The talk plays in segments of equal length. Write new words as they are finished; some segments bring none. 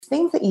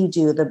things that you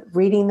do, the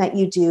reading that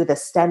you do, the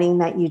studying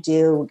that you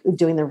do,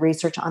 doing the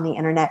research on the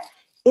internet,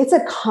 it's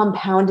a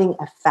compounding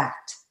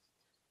effect.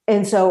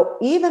 And so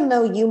even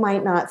though you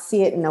might not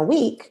see it in a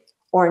week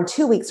or in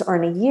 2 weeks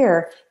or in a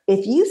year,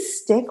 if you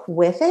stick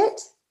with it,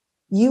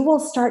 you will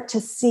start to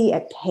see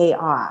it pay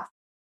off.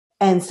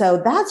 And so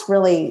that's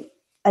really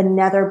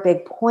another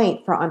big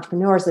point for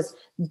entrepreneurs is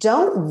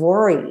don't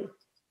worry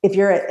if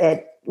you're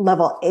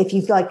if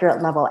you feel like you're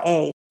at level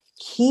A,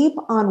 keep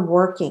on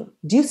working,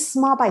 do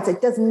small bites.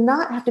 It does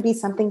not have to be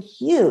something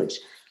huge,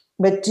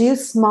 but do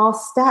small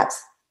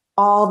steps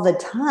all the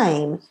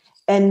time.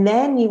 And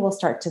then you will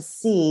start to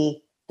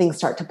see things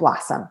start to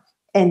blossom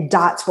and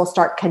dots will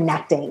start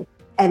connecting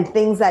and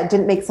things that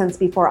didn't make sense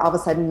before all of a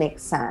sudden make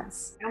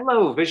sense.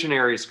 Hello,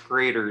 visionaries,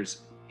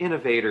 creators,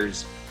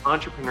 innovators,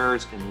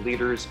 entrepreneurs, and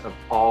leaders of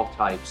all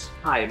types.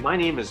 Hi, my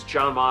name is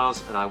John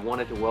Miles, and I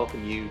wanted to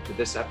welcome you to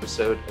this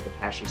episode of the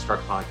Passion Struck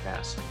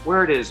podcast,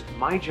 where it is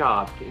my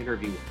job to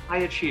interview high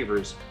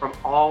achievers from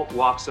all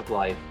walks of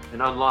life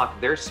and unlock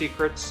their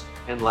secrets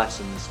and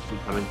lessons to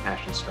becoming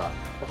passion struck.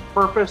 The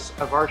purpose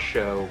of our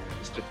show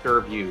is to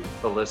serve you,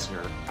 the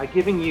listener, by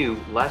giving you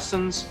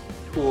lessons,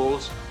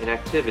 tools, and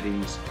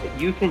activities that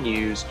you can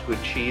use to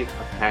achieve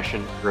a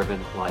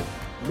passion-driven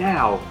life.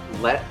 Now,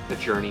 let the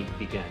journey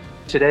begin.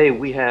 Today,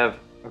 we have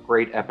a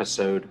great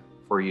episode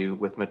for you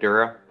with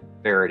Midori,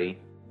 Verity,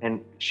 and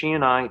she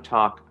and I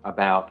talk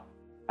about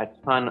a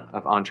ton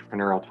of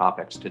entrepreneurial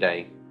topics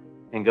today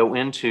and go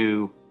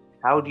into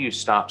how do you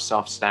stop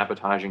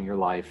self-sabotaging your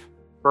life,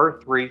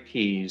 her 3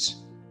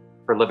 keys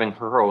for living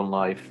her own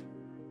life,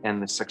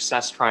 and the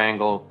success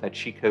triangle that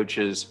she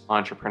coaches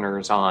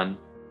entrepreneurs on.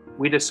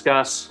 We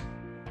discuss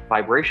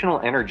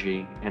vibrational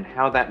energy and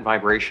how that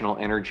vibrational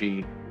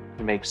energy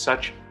can make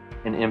such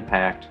an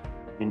impact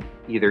in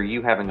either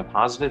you having a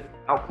positive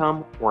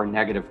outcome or a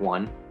negative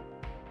one.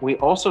 We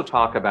also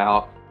talk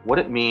about what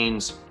it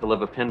means to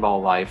live a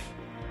pinball life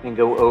and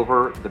go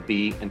over the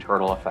bee and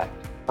turtle effect.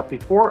 But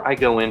before I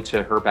go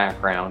into her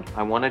background,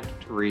 I wanted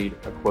to read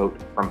a quote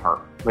from her.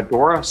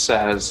 Midori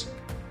says,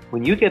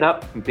 "When you get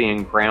up from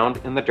being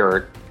ground in the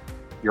dirt,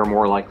 you're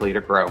more likely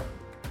to grow."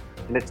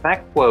 And it's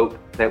that quote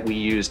that we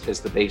used as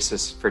the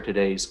basis for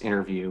today's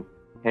interview.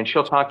 And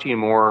she'll talk to you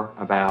more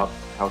about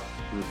how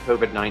through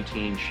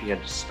COVID-19, she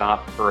had to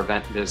stop her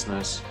event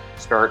business,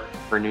 start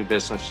her new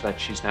business that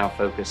she's now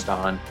focused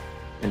on,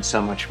 and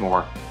so much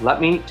more.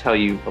 Let me tell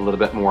you a little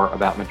bit more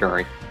about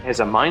Midori. As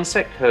a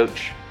mindset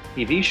coach,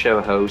 TV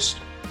show host,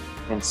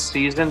 and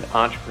seasoned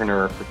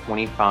entrepreneur for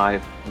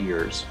 25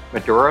 years,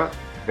 Midori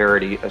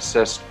Verity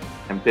assists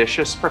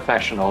ambitious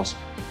professionals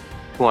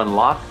to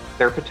unlock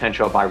their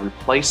potential by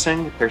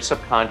replacing their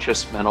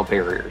subconscious mental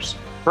barriers.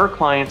 Her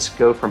clients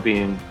go from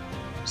being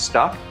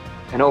stuck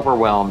and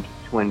overwhelmed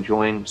to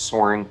enjoying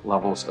soaring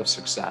levels of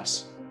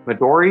success.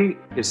 Midori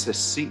is the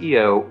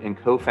CEO and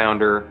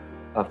co-founder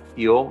of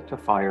Fuel to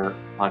Fire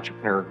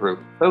Entrepreneur Group,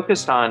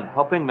 focused on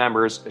helping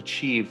members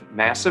achieve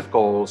massive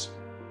goals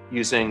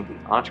using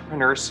the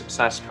Entrepreneur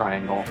Success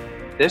Triangle.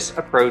 This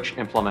approach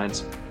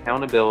implements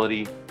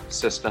accountability,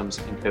 systems,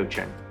 and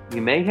coaching.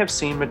 You may have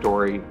seen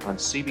Midori on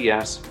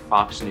CBS,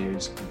 Fox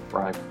News, and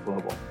Thrive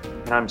Global.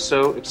 And I'm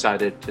so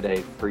excited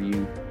today for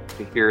you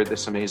to hear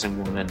this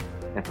amazing woman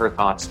and her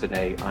thoughts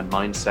today on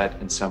mindset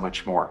and so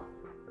much more.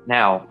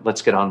 Now,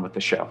 let's get on with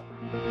the show.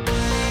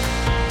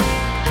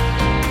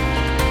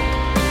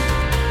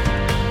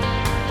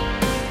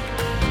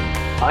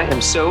 I am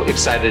so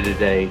excited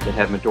today to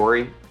have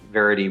Midori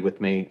Verity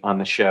with me on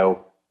the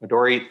show.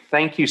 Midori,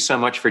 thank you so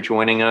much for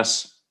joining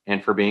us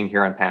and for being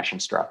here on Passion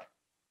Struck.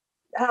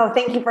 Oh,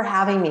 thank you for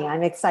having me.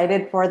 I'm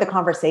excited for the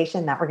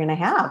conversation that we're going to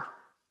have.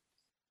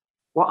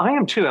 Well, I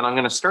am too, and I'm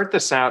going to start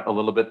this out a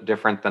little bit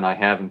different than I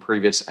have in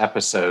previous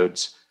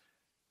episodes.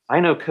 I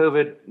know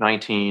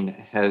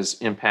COVID-19 has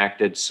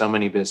impacted so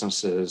many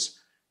businesses,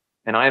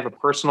 and I have a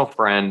personal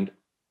friend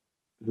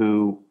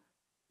who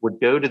would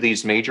go to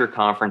these major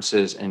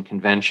conferences and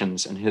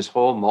conventions, and his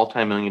whole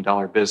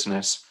multi-million-dollar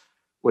business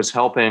was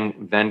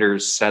helping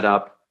vendors set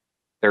up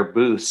their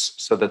booths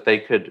so that they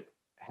could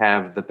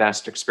have the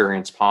best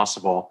experience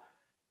possible.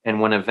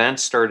 And when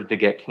events started to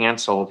get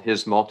canceled,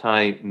 his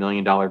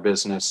multi-million-dollar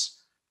business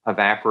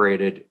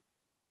evaporated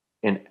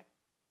in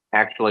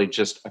actually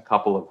just a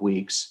couple of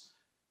weeks.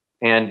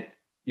 And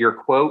your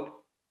quote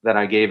that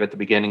I gave at the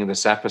beginning of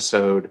this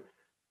episode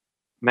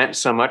meant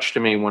so much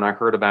to me when I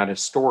heard about his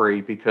story,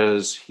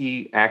 because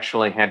he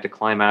actually had to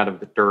climb out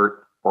of the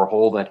dirt or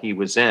hole that he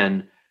was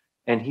in.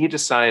 And he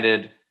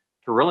decided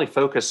to really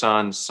focus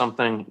on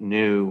something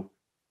new,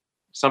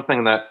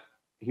 something that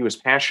he was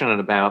passionate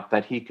about,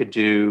 that he could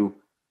do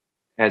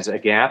as a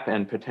gap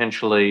and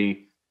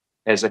potentially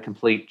as a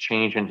complete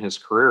change in his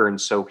career.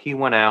 And so he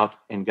went out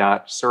and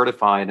got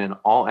certified in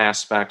all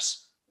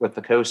aspects with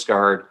the Coast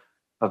Guard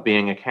of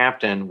being a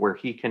captain, where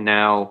he can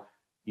now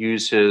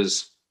use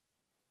his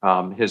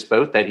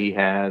boat that he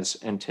has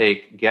and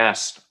take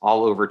guests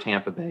all over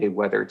Tampa Bay,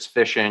 whether it's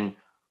fishing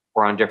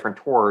or on different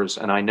tours.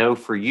 And I know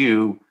for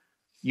you,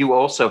 you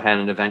also had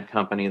an event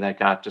company that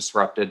got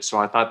disrupted. So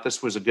I thought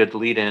this was a good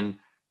lead-in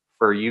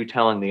for you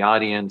telling the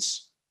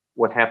audience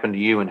what happened to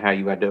you and how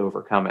you had to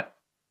overcome it.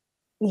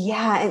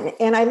 Yeah.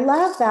 And I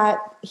love that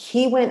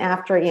he went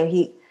after,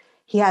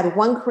 he had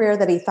one career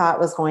that he thought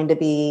was going to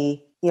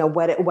be,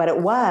 what it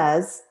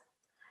was.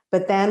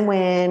 But then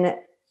when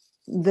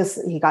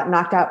he got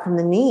knocked out from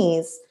the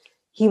knees,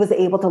 he was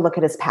able to look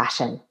at his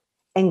passion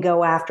and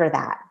go after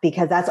that,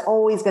 because that's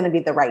always going to be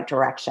the right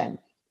direction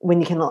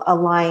when you can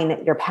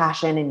align your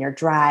passion and your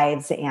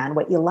drives and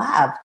what you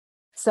love.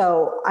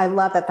 So I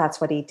love that that's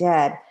what he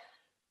did.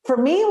 For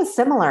me, it was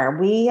similar.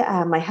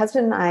 My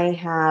husband and I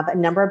have a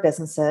number of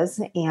businesses,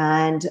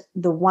 and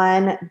the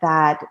one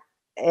that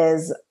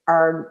is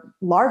our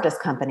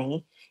largest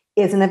company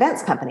is an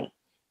events company,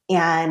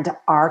 and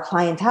our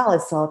clientele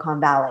is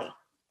Silicon Valley.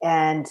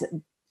 And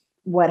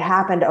what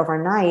happened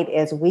overnight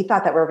is we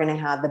thought that we were going to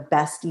have the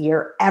best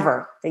year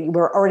ever. We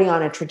were already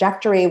on a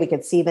trajectory. We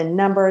could see the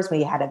numbers.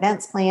 We had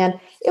events planned.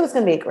 It was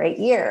going to be a great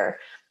year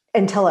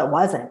until it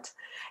wasn't.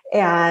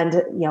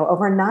 And,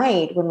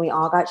 overnight when we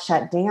all got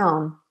shut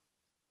down,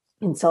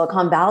 in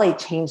Silicon Valley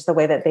changed the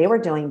way that they were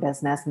doing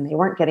business, and they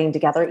weren't getting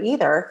together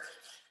either.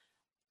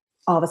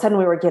 All of a sudden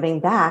we were giving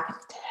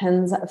back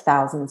tens of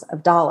thousands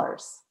of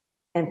dollars.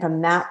 And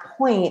from that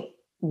point,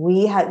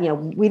 we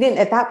didn't,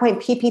 at that point,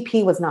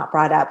 PPP was not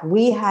brought up.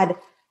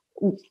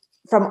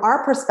 From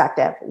our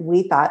perspective,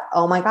 we thought,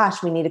 oh my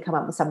gosh, we need to come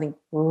up with something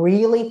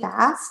really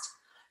fast.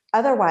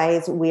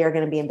 Otherwise we are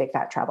going to be in big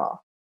fat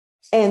trouble.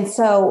 And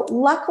so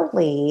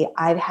luckily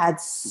I've had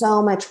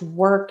so much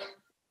work,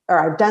 or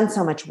I've done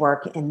so much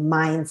work in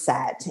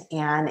mindset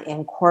and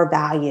in core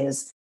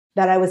values,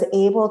 that I was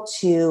able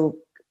to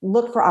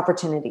look for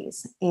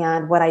opportunities.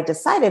 And what I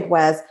decided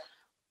was,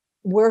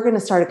 we're going to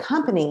start a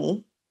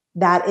company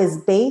that is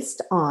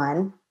based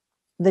on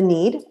the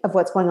need of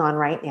what's going on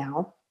right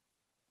now,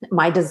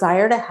 my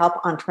desire to help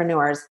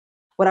entrepreneurs.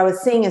 What I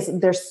was seeing is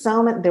there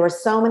were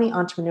so many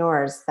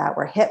entrepreneurs that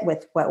were hit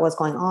with what was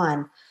going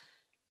on,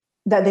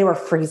 that they were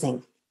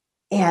freezing.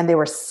 And they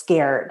were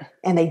scared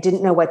and they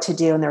didn't know what to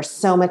do. And there's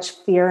so much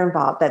fear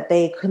involved that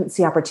they couldn't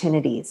see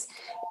opportunities.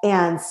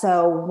 And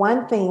so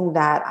one thing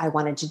that I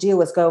wanted to do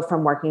was go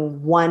from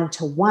working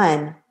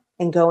one-to-one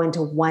and go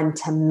into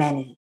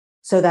one-to-many,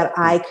 so that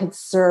I could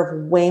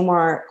serve way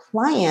more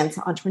clients,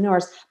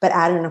 entrepreneurs, but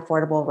at an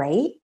affordable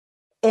rate.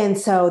 And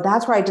so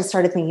that's where I just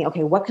started thinking,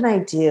 okay, what can I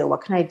do?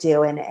 What can I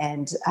do? And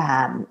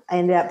I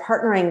ended up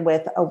partnering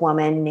with a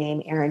woman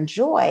named Erin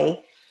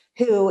Joy,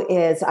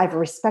 I've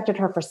respected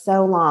her for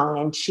so long,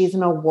 and she's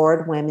an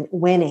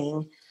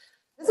award-winning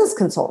business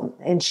consultant,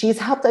 and she's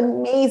helped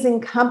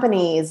amazing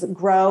companies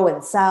grow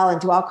and sell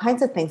and do all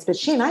kinds of things. But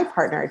she and I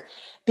partnered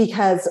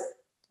because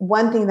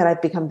one thing that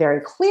I've become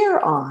very clear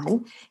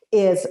on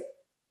is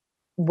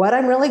what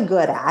I'm really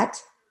good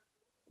at,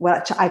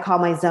 what I call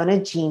my zone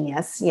of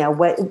genius.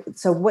 What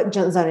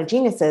zone of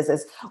genius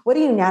is what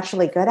are you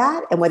naturally good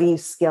at, and what are you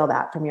skilled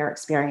at from your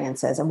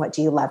experiences, and what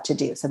do you love to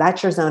do? So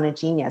that's your zone of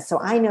genius. So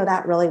I know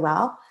that really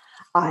well.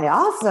 I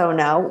also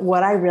know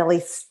what I really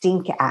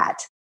stink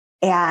at.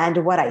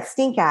 And what I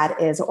stink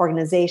at is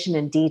organization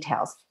and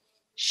details.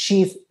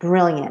 She's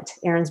brilliant.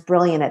 Erin's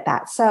brilliant at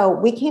that. So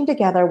we came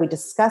together, we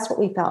discussed what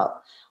we felt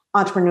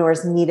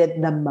entrepreneurs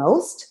needed the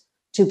most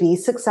to be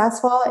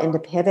successful and to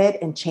pivot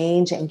and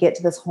change and get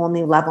to this whole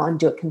new level and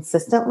do it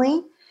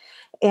consistently.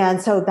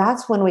 And so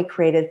that's when we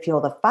created Fuel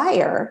the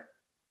Fire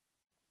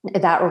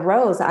that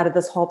arose out of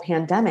this whole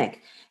pandemic.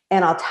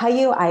 And I'll tell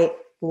you, I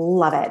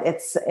love it.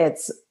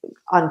 It's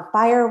on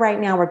fire right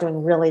now. We're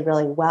doing really,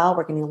 really well.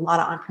 We're getting a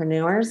lot of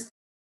entrepreneurs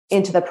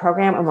into the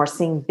program, and we're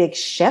seeing big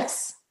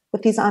shifts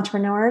with these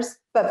entrepreneurs.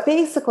 But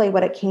basically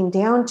what it came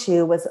down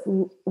to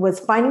was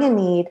finding a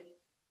need,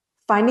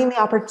 finding the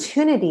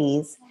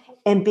opportunities,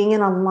 and being in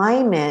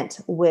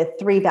alignment with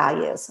three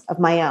values of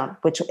my own,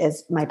 which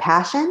is my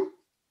passion,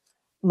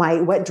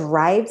 what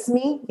drives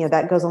me,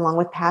 that goes along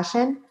with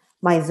passion,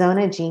 my zone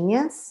of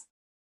genius,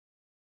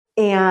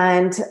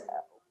 and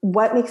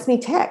what makes me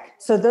tick.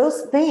 So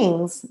those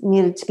things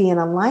needed to be in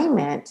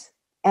alignment.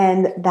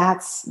 And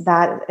that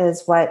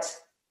is what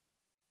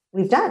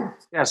we've done.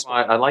 Yes,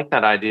 I like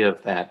that idea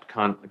of that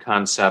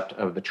concept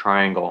of the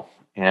triangle.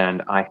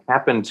 And I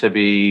happen to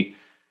be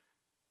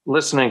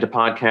listening to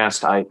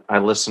podcasts. I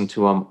listen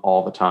to them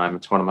all the time.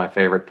 It's one of my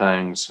favorite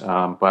things.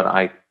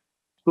 But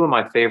two of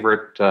my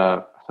favorite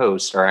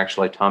hosts are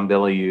actually Tom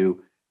Bilyeu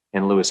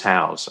and Lewis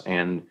Howes.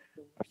 And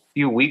a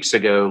few weeks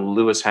ago,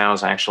 Lewis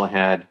Howes actually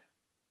had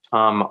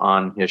Tom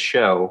on his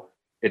show.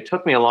 It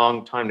took me a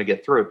long time to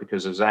get through it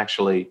because it was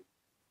actually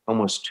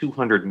almost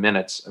 200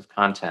 minutes of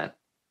content.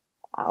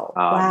 Oh,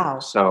 wow.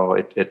 So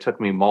it took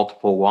me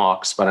multiple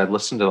walks, but I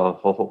listened to the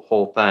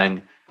whole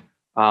thing.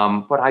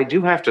 But I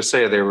do have to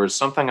say, there was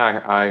something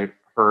I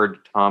heard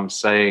Tom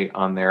say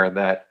on there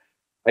that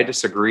I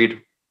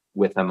disagreed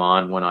with him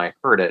on when I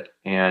heard it.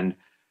 And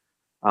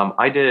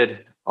I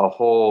did a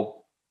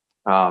whole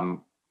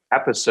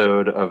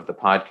episode of the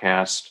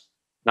podcast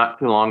not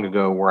too long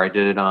ago where I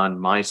did it on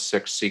my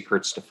 6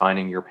 secrets to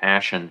finding your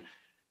passion.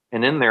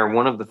 And in there,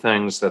 one of the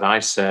things that I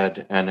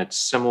said, and it's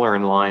similar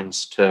in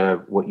lines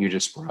to what you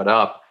just brought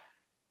up,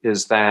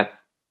 is that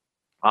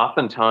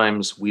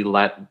oftentimes we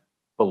let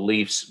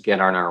beliefs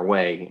get on our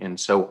way. And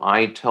so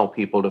I tell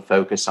people to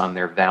focus on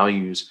their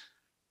values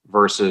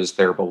versus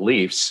their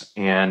beliefs.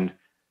 And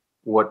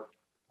what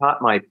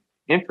caught my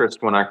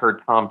interest when I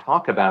heard Tom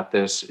talk about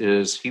this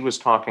is he was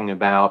talking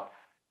about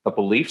the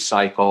belief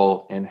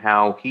cycle and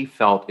how he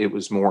felt it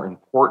was more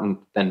important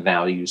than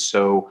values.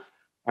 So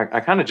I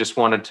kind of just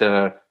wanted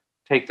to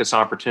take this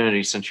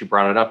opportunity, since you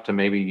brought it up, to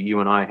maybe you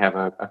and I have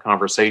a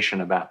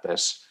conversation about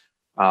this.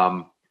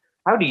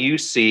 How do you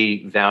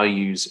see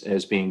values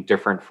as being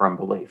different from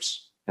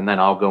beliefs? And then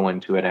I'll go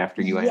into it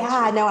after you answer.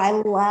 Yeah, no, I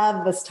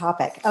love this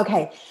topic.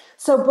 Okay.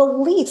 So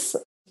beliefs,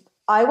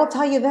 I will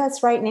tell you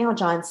this right now,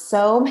 John.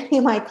 So many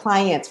of my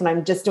clients, when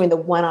I'm just doing the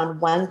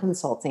one-on-one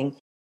consulting,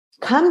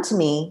 come to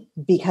me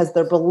because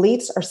their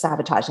beliefs are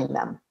sabotaging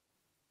them.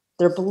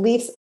 Their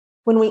beliefs,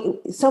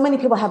 so many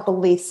people have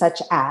beliefs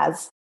such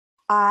as,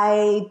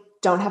 I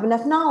don't have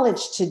enough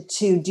knowledge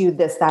to do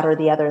this, that, or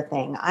the other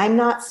thing. I'm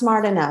not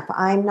smart enough.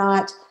 I'm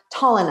not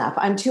tall enough.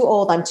 I'm too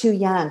old. I'm too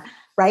young,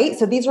 right?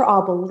 So these are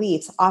all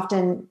beliefs.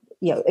 Often,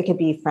 it could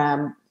be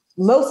from,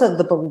 most of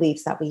the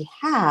beliefs that we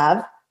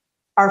have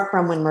are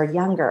from when we're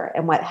younger.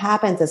 And what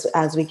happens is,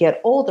 as we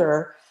get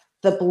older,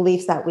 the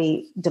beliefs that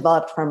we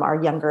developed from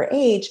our younger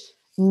age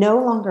no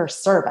longer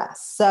serve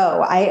us.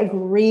 So I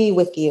agree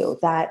with you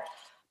that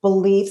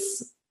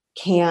beliefs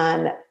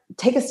can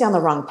take us down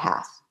the wrong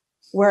path.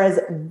 Whereas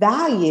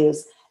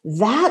values,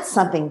 that's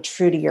something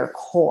true to your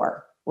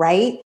core,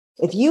 right?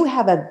 If you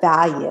have a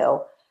value,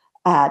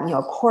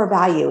 a core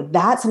value,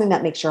 that's something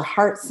that makes your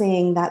heart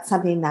sing. That's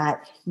something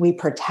that we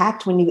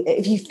protect.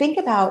 If you think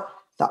about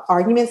the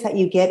arguments that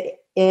you get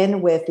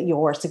in with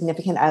your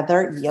significant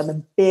other,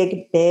 the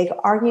big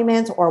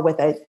arguments, or with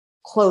a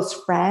close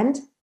friend,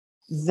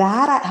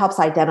 that helps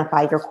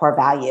identify your core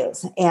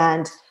values.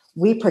 And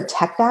we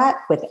protect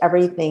that with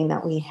everything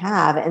that we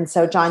have. And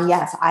so, John,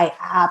 yes, I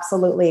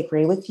absolutely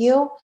agree with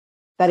you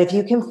that if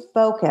you can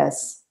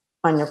focus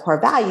on your core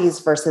values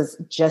versus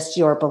just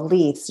your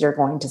beliefs, you're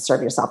going to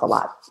serve yourself a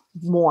lot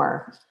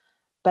more.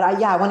 But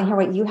I want to hear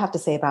what you have to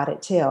say about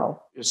it too.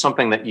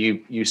 Something that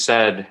you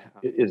said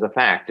is a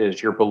fact,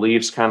 is your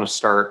beliefs kind of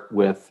start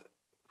with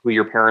who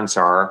your parents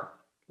are,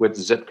 what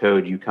zip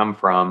code you come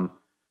from,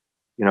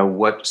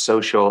 what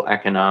social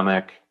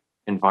economic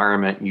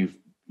environment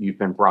you've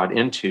been brought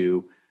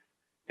into.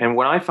 And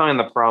what I find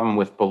the problem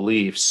with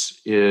beliefs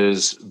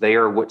is they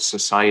are what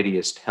society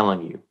is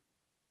telling you.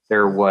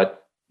 They're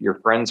what your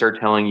friends are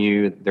telling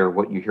you. They're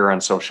what you hear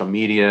on social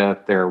media.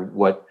 They're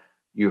what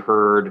you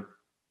heard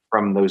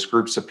from those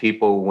groups of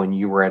people when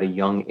you were at a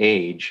young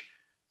age.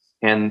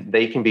 And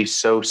they can be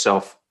so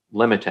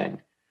self-limiting.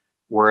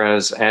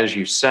 Whereas, as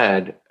you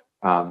said,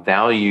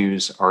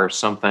 values are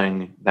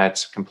something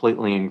that's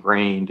completely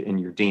ingrained in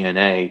your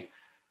DNA.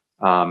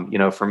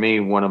 For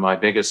me, one of my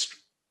biggest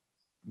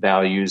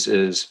values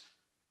is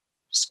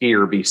ski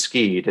or be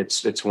skied.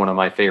 It's one of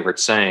my favorite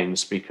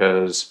sayings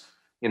because,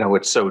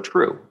 it's so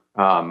true.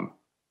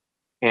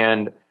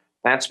 And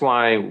that's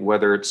why,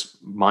 whether it's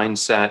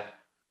mindset,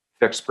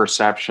 fixed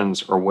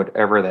perceptions, or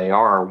whatever they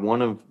are,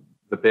 one of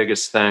the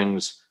biggest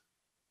things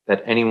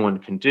that anyone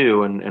can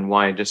do, and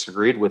why I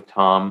disagreed with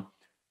Tom,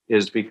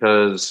 is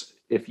because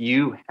if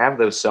you have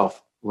those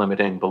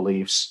self-limiting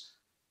beliefs,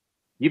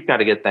 you've got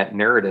to get that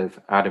narrative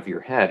out of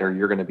your head or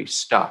you're going to be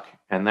stuck.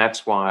 And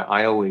that's why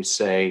I always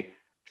say,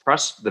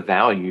 trust the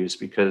values,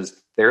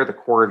 because they're the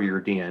core of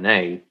your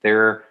DNA.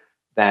 They're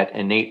that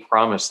innate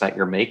promise that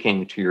you're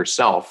making to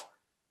yourself.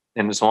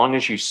 And as long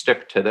as you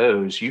stick to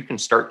those, you can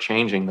start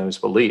changing those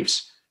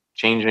beliefs,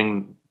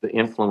 changing the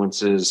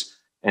influences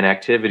and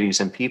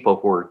activities and people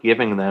who are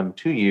giving them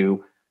to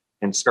you,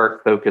 and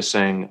start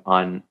focusing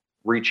on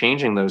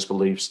rechanging those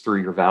beliefs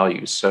through your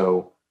values.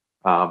 So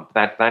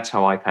that's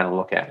how I kind of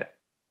look at it.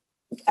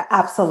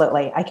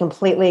 Absolutely. I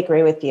completely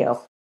agree with you.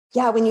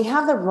 Yeah, when you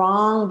have the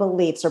wrong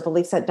beliefs or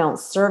beliefs that don't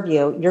serve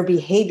you, your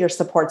behavior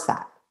supports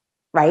that,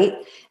 right?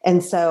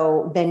 And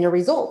so then your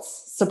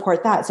results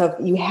support that. So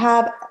if you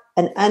have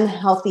an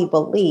unhealthy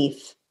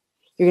belief,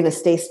 you're going to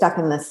stay stuck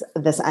in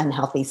this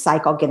unhealthy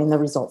cycle, getting the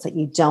results that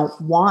you don't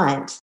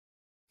want.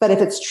 But if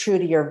it's true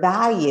to your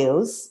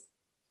values,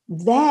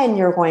 then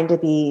you're going to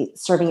be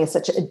serving as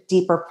such a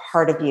deeper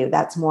part of you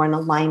that's more in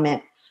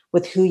alignment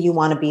with who you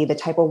want to be, the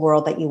type of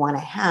world that you want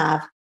to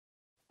have.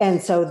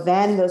 And so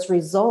then those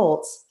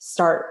results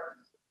start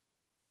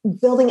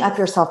building up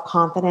your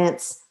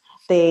self-confidence.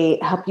 They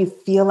help you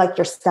feel like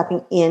you're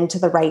stepping into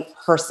the right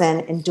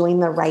person and doing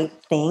the right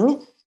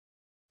thing.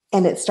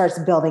 And it starts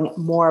building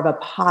more of a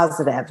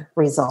positive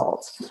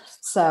result.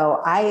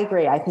 So I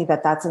agree. I think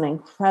that that's an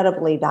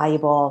incredibly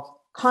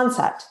valuable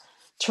concept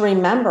to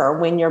remember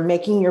when you're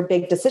making your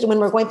big decision, when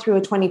we're going through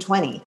a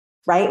 2020,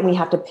 right? And we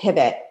have to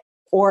pivot,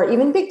 or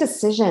even big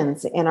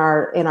decisions in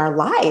our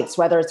lives,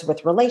 whether it's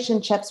with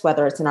relationships,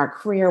 whether it's in our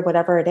career,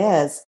 whatever it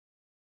is.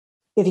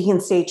 If you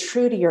can stay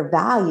true to your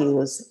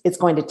values, it's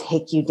going to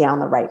take you down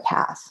the right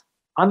path.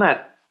 On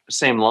that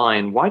same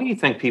line, why do you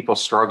think people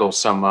struggle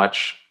so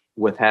much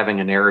with having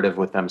a narrative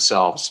with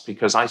themselves,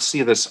 because I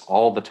see this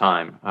all the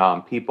time.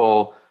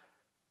 People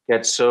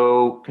get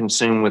so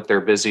consumed with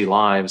their busy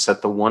lives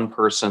that the one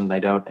person they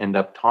don't end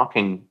up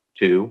talking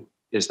to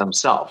is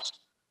themselves.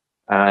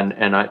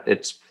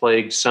 It's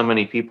plagued so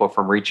many people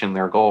from reaching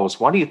their goals.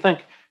 Why do you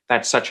think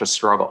that's such a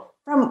struggle?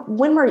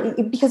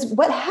 Because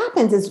what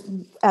happens is,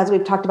 as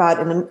we've talked about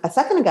a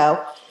second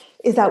ago,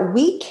 is that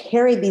we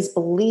carry these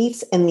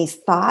beliefs and these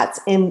thoughts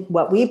and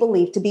what we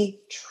believe to be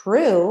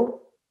true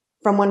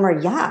from when we're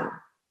young.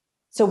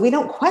 So we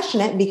don't question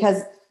it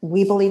because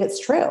we believe it's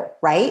true,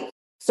 right?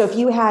 So if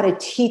you had a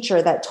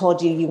teacher that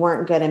told you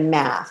weren't good in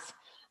math,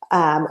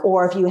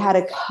 or if you had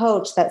a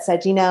coach that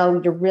said,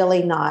 you're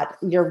really not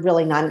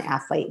an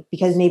athlete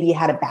because maybe you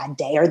had a bad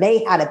day or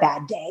they had a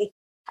bad day,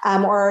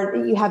 or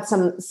you have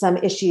some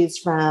issues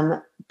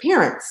from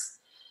parents,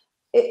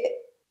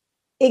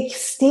 it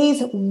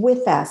stays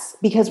with us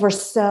because we're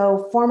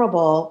so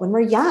formable when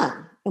we're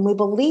young and we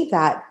believe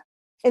that.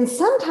 And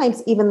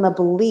sometimes even the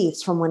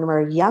beliefs from when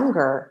we're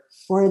younger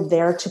were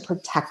there to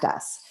protect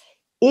us.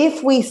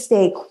 If we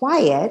stay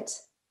quiet,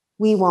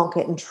 we won't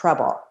get in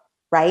trouble,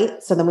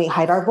 right? So then we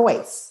hide our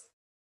voice.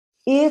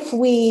 If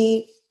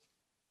we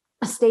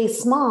stay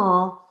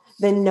small,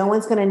 then no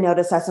one's going to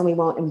notice us and we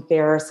won't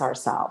embarrass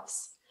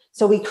ourselves.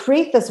 So we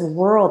create this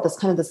world,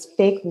 this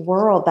fake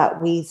world that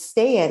we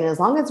stay in. And as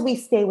long as we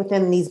stay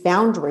within these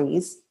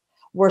boundaries,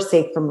 we're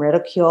safe from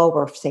ridicule,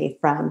 we're safe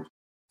from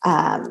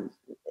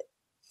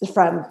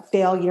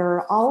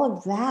failure, all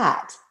of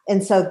that.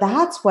 And so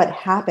that's what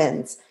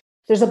happens.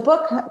 There's a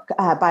book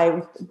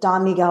by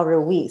Don Miguel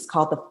Ruiz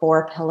called The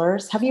Four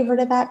Pillars. Have you heard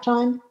of that,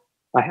 John?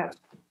 I have.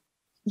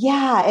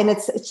 Yeah. And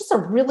it's just a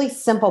really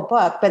simple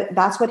book, but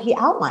that's what he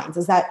outlines,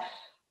 is that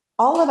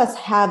all of us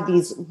have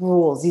these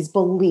rules, these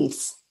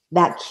beliefs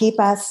that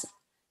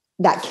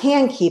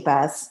can keep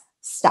us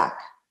stuck.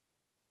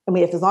 I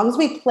mean, as long as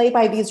we play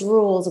by these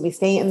rules and we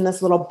stay in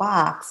this little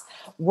box,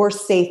 we're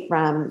safe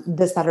from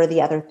this, that, or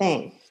the other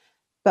thing.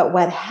 But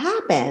what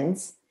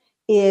happens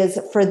is,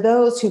 for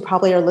those who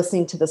probably are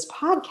listening to this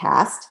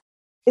podcast,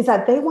 is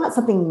that they want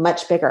something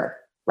much bigger,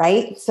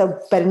 right?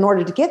 But in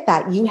order to get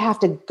that, you have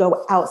to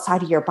go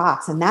outside of your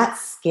box. And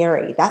that's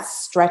scary. That's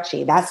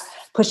stretchy. That's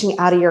pushing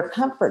out of your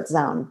comfort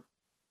zone.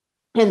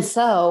 And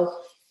so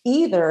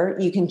either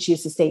you can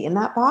choose to stay in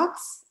that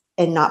box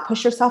and not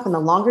push yourself. And the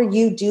longer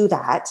you do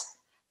that,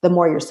 the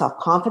more your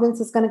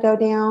self-confidence is going to go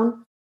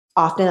down.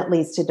 Often it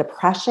leads to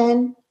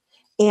depression.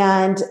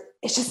 And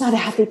it's just not a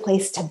healthy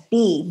place to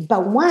be.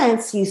 But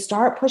once you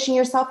start pushing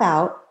yourself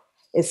out,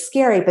 it's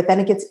scary, but then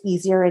it gets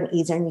easier and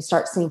easier, and you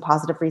start seeing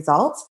positive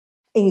results,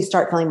 and you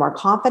start feeling more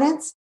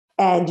confidence,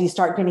 and you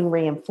start getting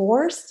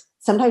reinforced.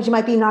 Sometimes you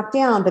might be knocked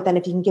down, but then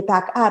if you can get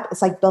back up,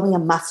 it's like building a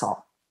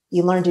muscle.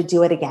 You learn to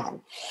do it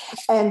again.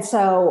 And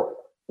so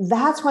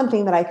that's one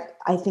thing that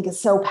I think is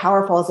so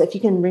powerful, is if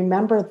you can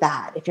remember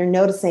that, if you're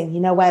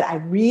noticing, I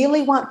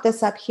really want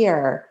this up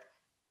here,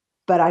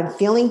 but I'm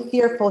feeling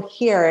fearful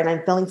here and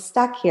I'm feeling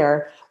stuck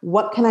here.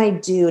 What can I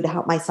do to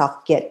help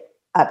myself get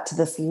up to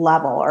this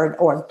level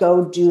or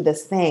go do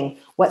this thing?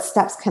 What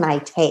steps can I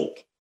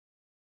take?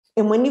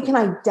 And when you can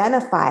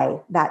identify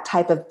that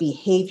type of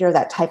behavior,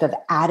 that type of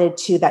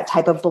attitude, that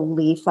type of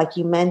belief, like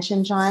you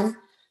mentioned, John,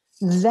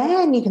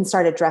 then you can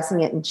start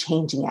addressing it and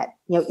changing it.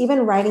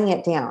 Even writing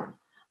it down.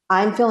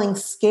 I'm feeling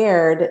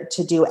scared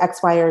to do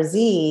X, Y, or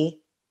Z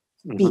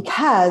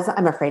because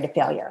I'm afraid of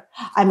failure.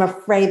 I'm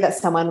afraid that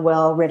someone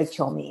will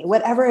ridicule me,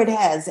 whatever it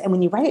is. And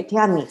when you write it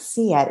down and you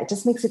see it, it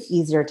just makes it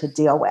easier to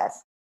deal with.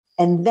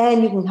 And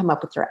then you can come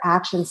up with your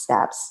action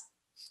steps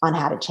on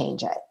how to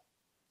change it.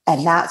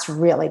 And that's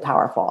really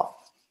powerful.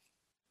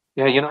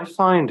 Yeah, I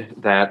find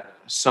that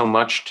so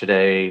much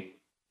today,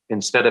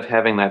 instead of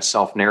having that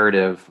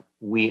self-narrative,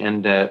 we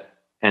end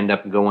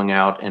up going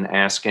out and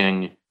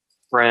asking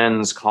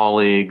friends,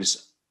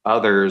 colleagues,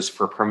 others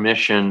for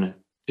permission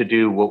to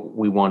do what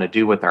we want to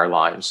do with our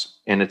lives.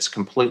 And it's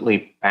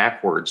completely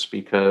backwards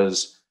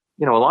because,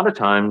 a lot of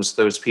times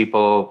those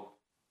people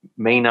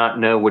may not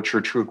know what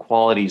your true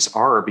qualities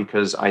are,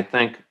 because I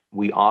think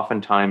we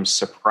oftentimes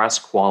suppress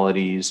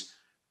qualities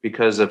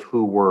because of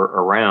who we're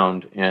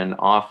around. And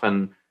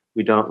often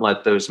we don't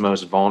let those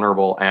most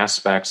vulnerable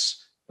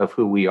aspects of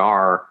who we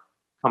are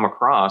come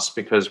across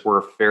because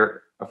we're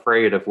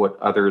afraid of what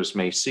others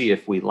may see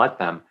if we let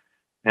them.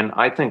 And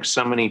I think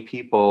so many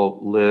people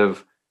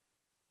live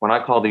what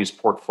I call these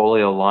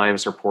portfolio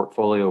lives or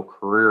portfolio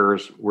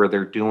careers, where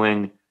they're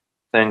doing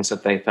things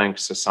that they think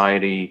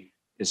society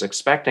is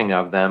expecting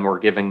of them or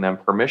giving them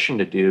permission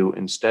to do,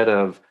 instead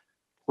of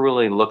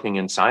truly looking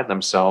inside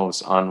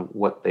themselves on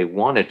what they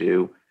want to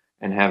do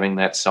and having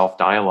that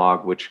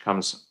self-dialogue, which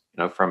comes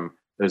from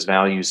those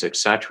values,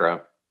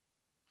 etc.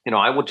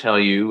 I would tell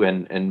you,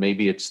 and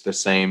maybe it's the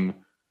same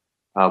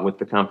with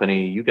the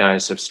company you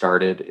guys have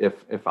started,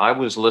 if I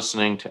was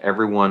listening to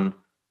everyone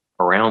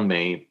around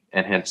me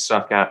and had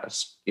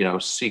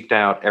seeked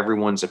out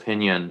everyone's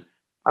opinion,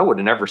 I would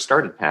have never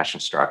started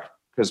Passion Struck,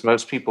 because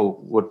most people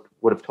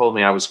would have told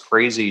me I was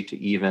crazy to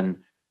even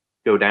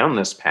go down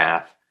this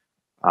path.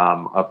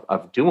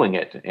 of doing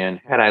it. And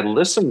had I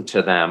listened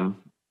to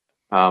them,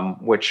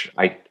 which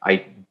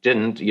I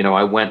didn't,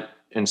 I went,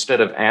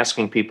 instead of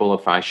asking people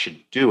if I should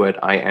do it,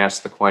 I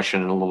asked the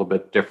question in a little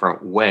bit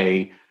different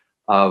way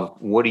of,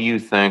 what do you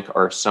think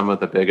are some of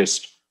the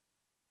biggest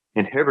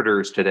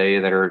inhibitors today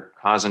that are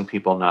causing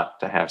people not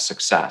to have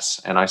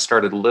success? And I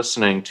started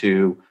listening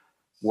to,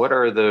 what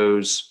are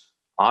those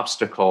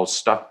obstacles,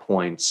 stuck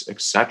points,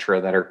 et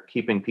cetera, that are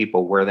keeping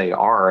people where they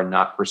are and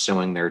not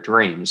pursuing their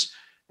dreams.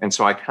 And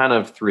so I kind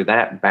of threw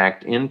that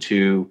back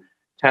into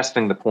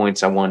testing the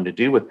points I wanted to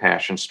do with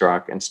Passion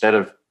Struck. Instead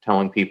of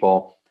telling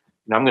people,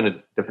 I'm going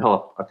to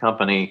develop a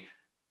company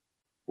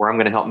where I'm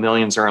going to help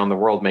millions around the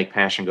world make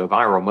passion go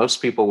viral,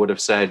 most people would have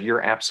said,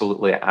 you're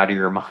absolutely out of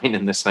your mind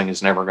and this thing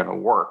is never going to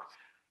work.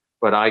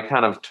 But I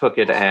kind of took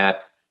it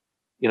at,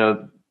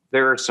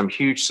 there are some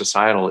huge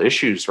societal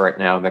issues right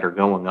now that are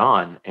going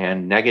on,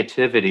 and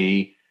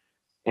negativity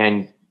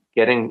and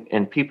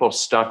people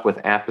stuck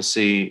with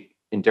apathy,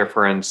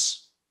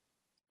 indifference,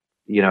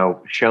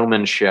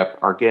 showmanship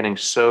are getting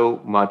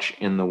so much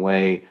in the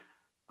way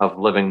of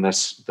living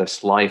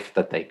this life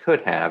that they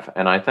could have.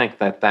 And I think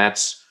that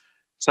that's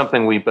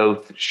something we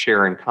both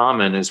share in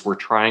common, is we're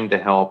trying to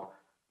help,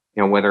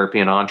 whether it be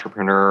an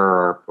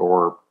entrepreneur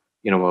or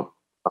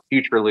a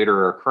future leader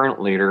or a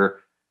current leader,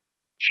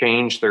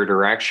 change their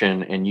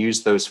direction and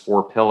use those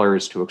 4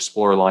 pillars to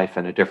explore life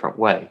in a different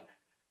way.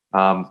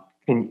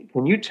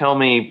 Can you tell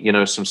me,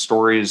 some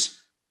stories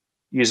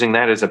using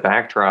that as a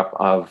backdrop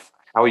of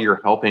how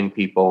you're helping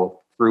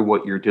people through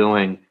what you're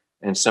doing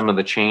and some of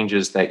the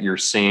changes that you're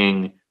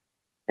seeing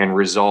and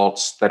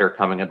results that are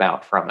coming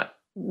about from it?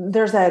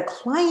 There's a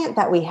client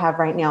that we have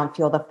right now in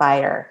Fuel the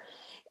Fire,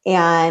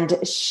 and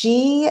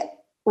she's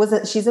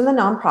in the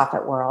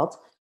nonprofit world.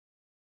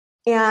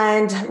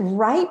 And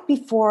right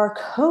before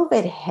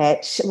COVID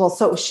hit,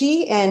 so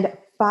she and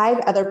 5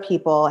 other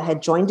people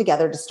had joined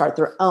together to start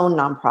their own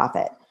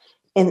nonprofit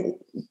and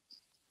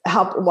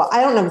help. Well, I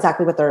don't know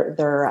exactly what their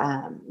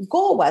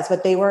goal was,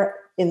 but they were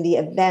in the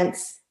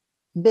events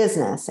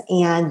business,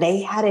 and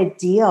they had a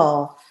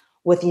deal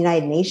with the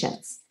United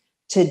Nations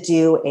to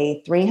do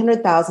a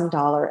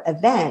 $300,000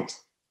 event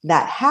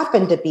that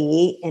happened to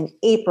be in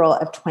April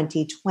of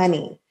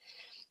 2020.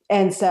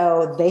 And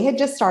so they had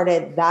just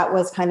started, that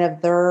was kind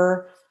of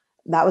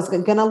that was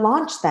going to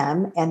launch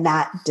them, and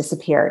that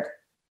disappeared.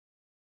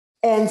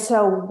 And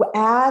so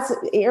as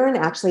Erin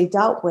actually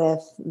dealt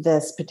with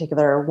this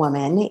particular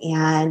woman,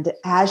 and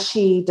as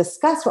she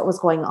discussed what was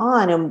going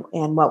on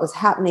and what was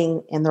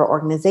happening in their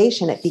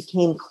organization, it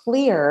became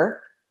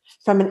clear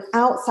from an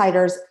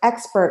outsider's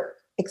expert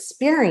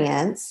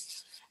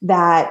experience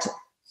that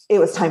it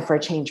was time for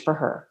a change for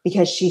her,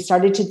 because she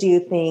started to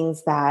do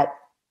things that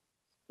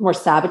were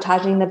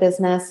sabotaging the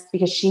business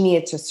because she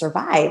needed to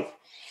survive.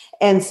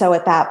 And so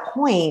at that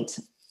point,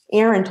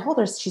 Erin told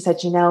her, she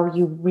said,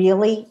 you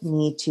really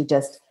need to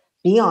just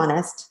be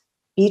honest,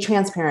 be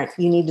transparent.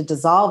 You need to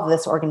dissolve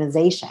this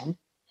organization.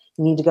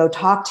 You need to go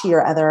talk to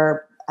your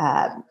other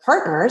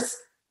partners.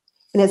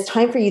 And it's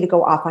time for you to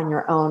go off on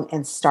your own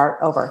and start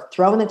over,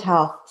 throw in the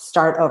towel,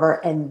 start over,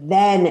 and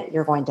then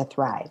you're going to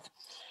thrive.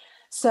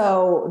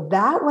 So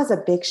that was a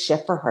big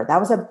shift for her.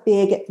 That was a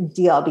big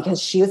deal because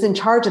she was in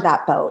charge of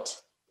that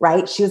boat,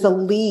 right? She was a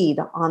lead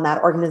on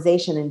that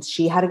organization, and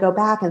she had to go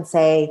back and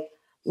say,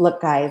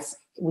 look, guys,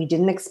 we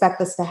didn't expect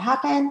this to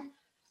happen,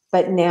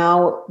 but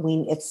now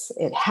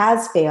it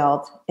has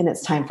failed, and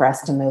it's time for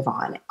us to move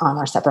on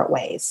our separate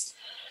ways.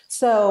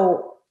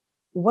 So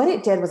what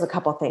it did was a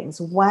couple of things.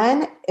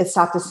 One, it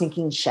stopped a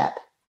sinking ship.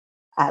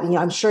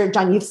 I'm sure,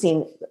 John, you've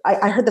seen,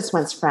 I heard this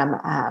once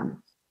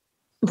from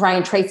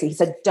Brian Tracy. He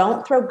said,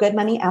 don't throw good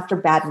money after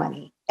bad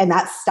money. And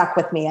that stuck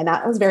with me. And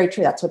that was very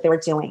true. That's what they were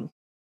doing.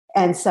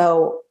 And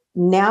so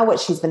now what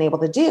she's been able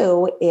to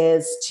do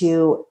is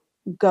to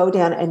go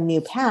down a new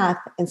path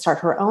and start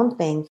her own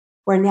thing,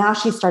 where now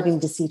she's starting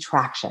to see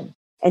traction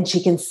and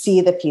she can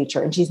see the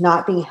future, and she's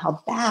not being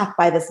held back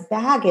by this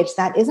baggage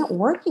that isn't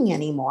working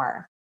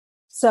anymore.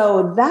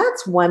 So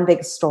that's one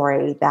big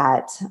story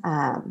that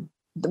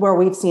where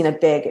we've seen a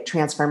big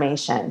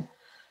transformation.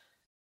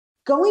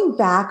 Going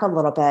back a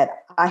little bit,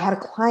 I had a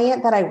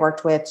client that I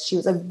worked with. She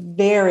was a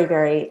very,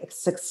 very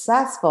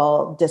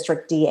successful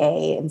district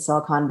DA in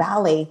Silicon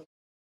Valley.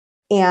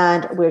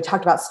 And we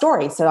talked about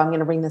stories, so I'm going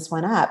to bring this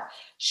one up.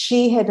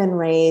 She had been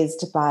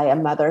raised by a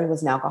mother who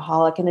was an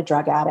alcoholic and a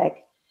drug addict.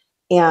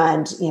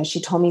 And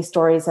she told me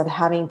stories of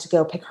having to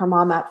go pick her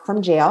mom up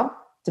from jail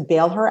to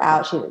bail her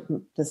out.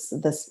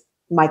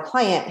 My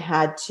client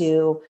had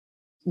to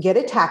get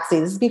a taxi.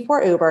 This is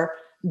before Uber.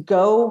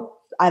 Go.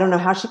 I don't know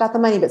how she got the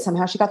money, but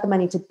somehow she got the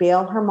money to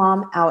bail her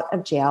mom out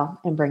of jail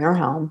and bring her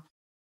home.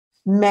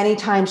 Many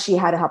times she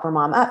had to help her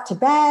mom up to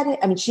bed.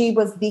 I mean, she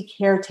was the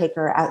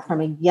caretaker from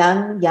a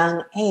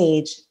young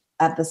age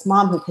of this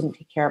mom who couldn't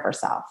take care of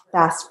herself.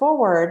 Fast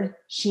forward,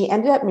 she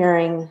ended up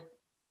marrying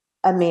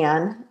a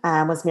man,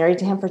 was married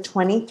to him for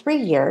 23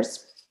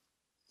 years.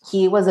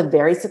 He was a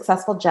very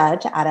successful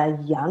judge at a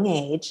young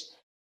age.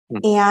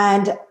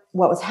 And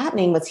what was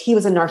happening was he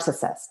was a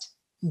narcissist.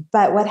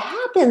 But what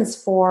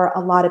happens for a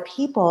lot of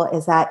people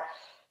is that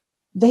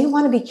they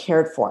want to be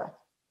cared for.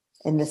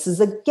 And this is,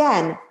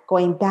 again,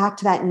 going back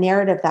to that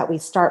narrative that we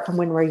start from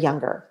when we're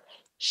younger.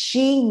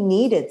 She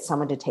needed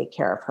someone to take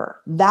care of her.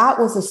 That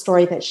was the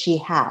story that she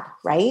had,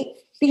 right?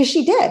 Because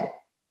she did.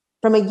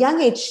 From a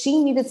young age,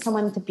 she needed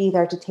someone to be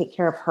there to take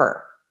care of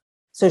her.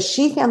 So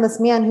she found this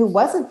man who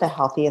wasn't the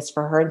healthiest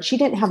for her, and she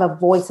didn't have a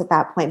voice at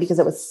that point because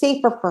it was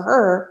safer for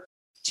her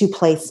to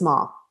play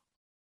small.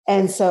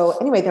 And so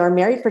anyway, they were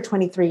married for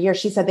 23 years.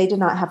 She said they did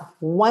not have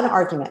one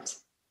argument,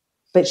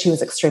 but she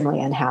was extremely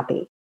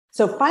unhappy.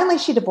 So finally,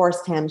 she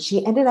divorced him.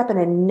 She ended up in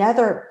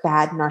another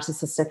bad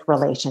narcissistic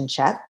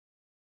relationship.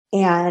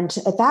 And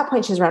at that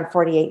point, she was around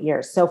 48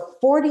 years. So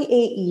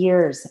 48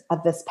 years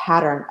of this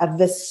pattern, of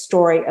this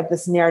story, of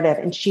this narrative,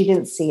 and she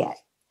didn't see it.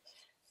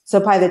 So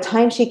by the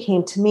time she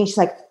came to me, she's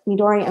like,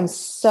 Midori, I'm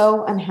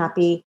so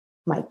unhappy.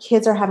 My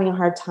kids are having a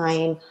hard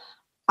time.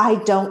 I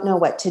don't know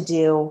what to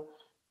do.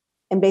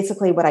 And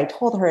basically what I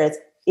told her is,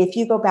 if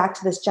you go back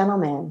to this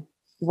gentleman,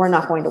 we're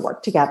not going to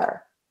work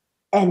together.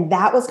 And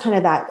that was kind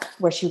of that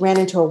where she ran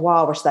into a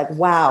wall where she's like,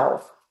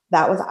 wow,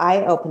 that was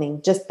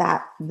eye-opening, just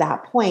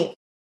that point.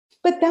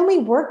 But then we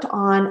worked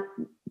on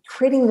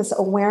creating this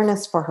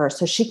awareness for her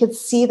so she could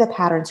see the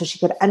pattern, so she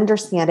could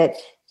understand it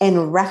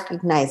and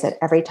recognize it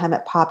every time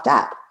it popped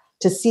up,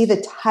 to see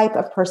the type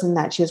of person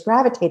that she was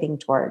gravitating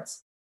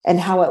towards and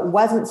how it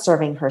wasn't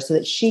serving her so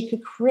that she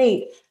could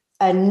create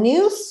a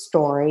new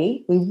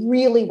story. We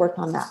really worked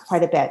on that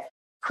quite a bit,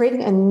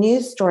 creating a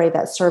new story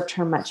that served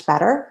her much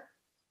better.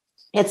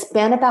 It's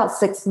been about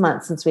 6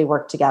 months since we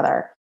worked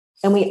together,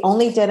 and we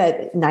only did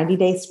a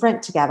 90-day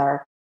sprint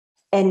together.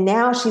 And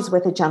now she's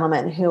with a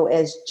gentleman who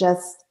is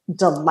just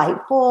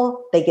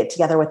delightful. They get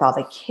together with all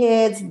the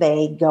kids.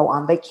 They go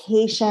on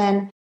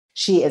vacation.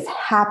 She is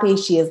happy.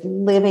 She is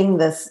living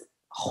this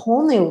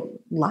whole new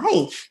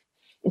life,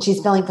 and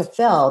she's feeling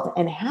fulfilled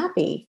and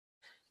happy.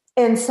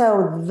 And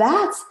so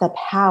that's the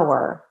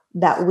power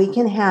that we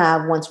can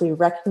have once we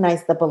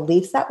recognize the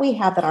beliefs that we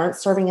have that aren't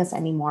serving us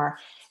anymore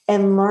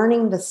and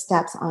learning the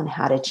steps on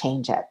how to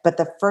change it. But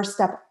the first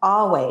step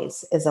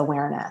always is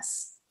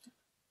awareness.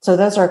 So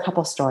those are a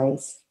couple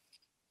stories.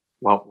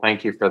 Well,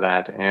 thank you for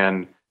that.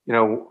 And,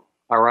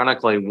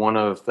 ironically, one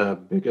of the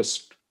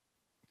biggest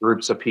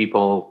groups of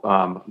people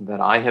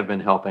that I have been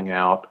helping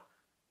out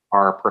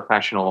are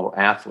professional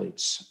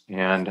athletes.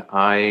 And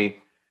I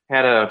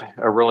had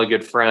a really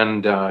good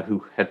friend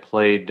who had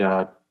played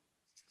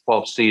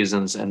 12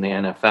 seasons in the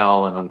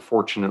NFL. And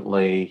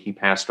unfortunately, he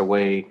passed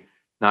away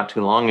not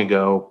too long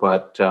ago.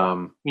 But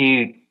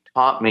he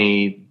taught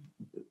me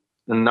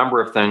a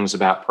number of things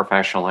about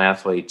professional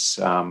athletes,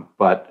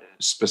 but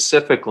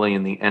specifically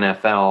in the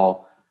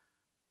NFL,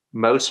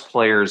 most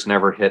players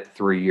never hit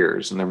 3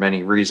 years, and there are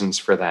many reasons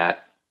for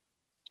that.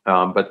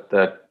 But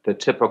the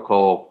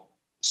typical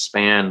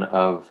span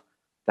of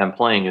them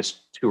playing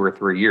is 2 or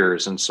 3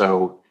 years. And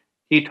so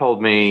he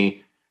told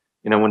me,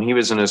 when he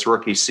was in his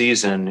rookie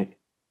season,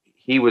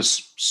 he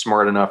was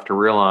smart enough to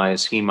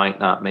realize he might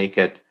not make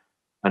it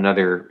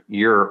another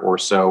year or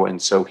so. And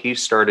so he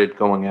started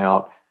going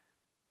out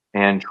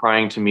and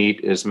trying to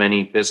meet as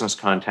many business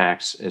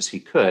contacts as he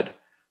could,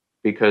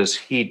 because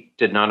he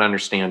did not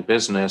understand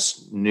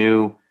business,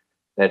 knew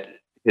that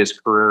his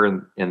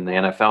career in the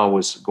NFL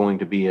was going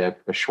to be a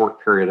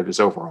short period of his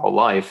overall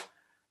life,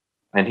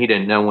 and he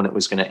didn't know when it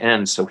was going to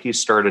end. So he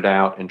started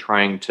out and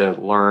trying to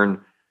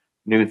learn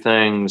new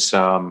things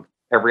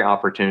every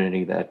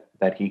opportunity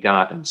that he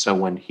got. And so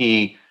when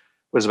he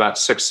was about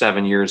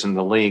 6-7 years in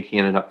the league, he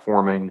ended up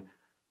forming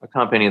a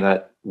company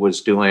that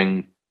was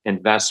doing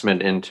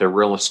investment into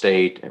real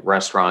estate,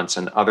 restaurants,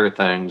 and other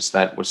things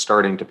that was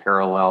starting to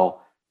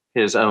parallel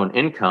his own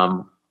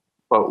income.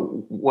 But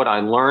what I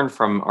learned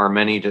from our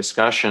many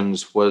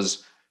discussions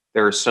was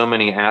there are so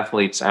many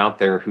athletes out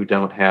there who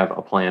don't have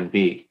a plan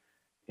B.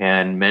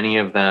 And many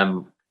of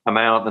them come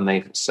out and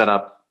they set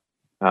up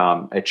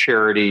a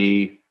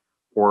charity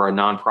or a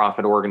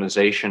nonprofit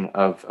organization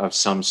of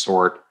some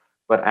sort,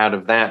 but out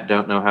of that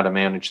don't know how to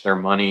manage their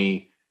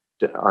money,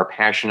 are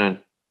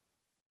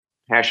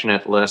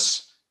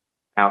passionateless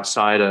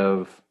outside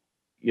of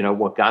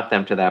what got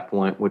them to that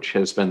point, which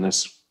has been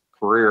this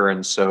career.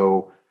 And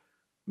so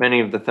many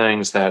of the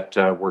things that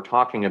we're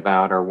talking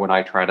about are what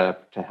I try to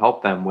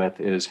help them with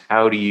is,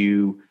 how do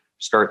you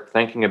start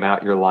thinking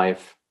about your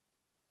life?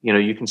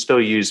 You can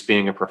still use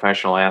being a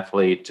professional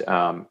athlete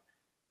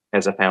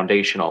as a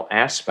foundational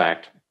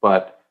aspect,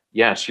 but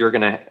yes, you're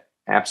going to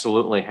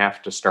absolutely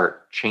have to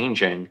start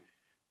changing,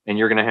 and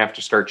you're going to have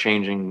to start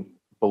changing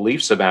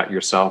beliefs about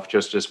yourself,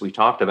 just as we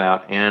talked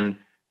about, and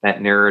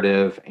that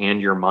narrative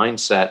and your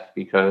mindset,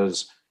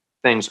 because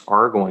things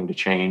are going to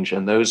change.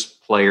 And those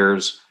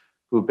players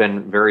who've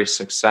been very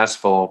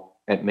successful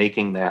at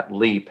making that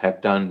leap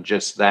have done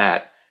just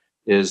that,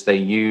 is they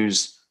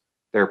use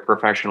their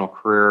professional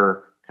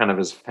career kind of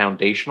as a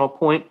foundational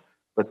point,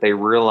 but they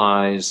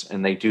realize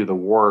and they do the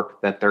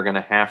work that they're going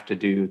to have to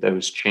do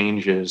those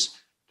changes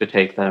to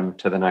take them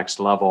to the next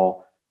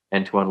level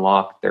and to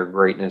unlock their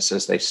greatness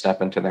as they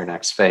step into their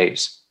next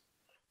phase.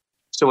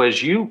 So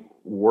as you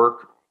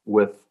work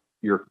with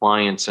your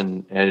clients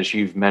and as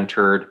you've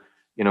mentored,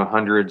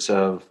 hundreds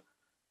of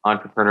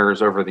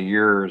entrepreneurs over the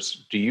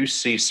years, do you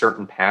see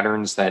certain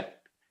patterns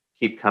that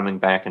keep coming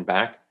back and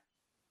back?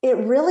 It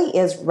really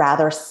is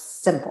rather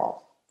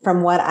simple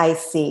from what I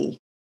see,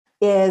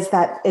 is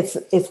that it's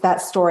that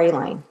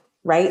storyline,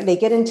 right? They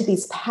get into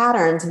these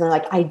patterns and they're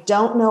like, I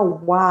don't know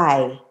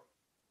why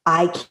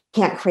I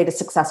can't create a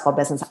successful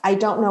business. I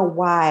don't know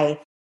why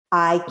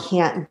I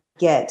can't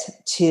get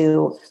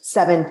to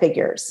seven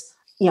figures.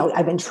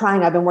 I've been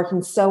trying, I've been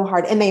working so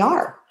hard, and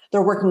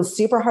they're working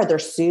super hard. They're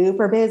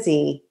super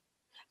busy,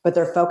 but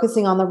they're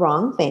focusing on the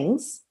wrong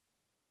things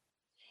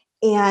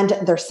and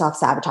they're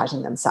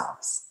self-sabotaging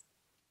themselves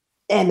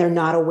and they're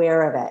not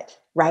aware of it.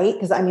 Right?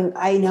 Because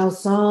I know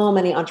so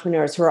many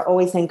entrepreneurs who are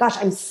always saying, gosh,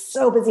 I'm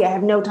so busy. I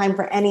have no time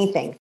for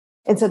anything.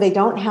 And so they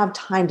don't have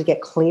time to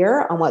get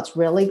clear on what's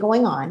really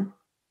going on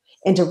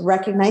and to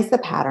recognize the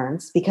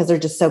patterns because they're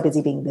just so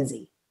busy being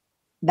busy.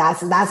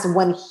 That's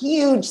one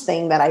huge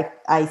thing that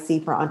I see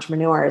for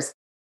entrepreneurs.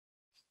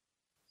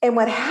 And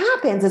what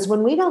happens is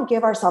when we don't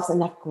give ourselves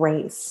enough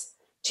grace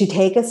to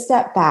take a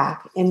step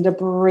back and to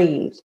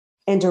breathe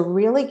and to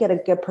really get a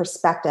good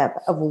perspective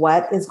of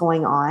what is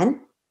going on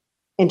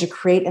and to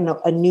create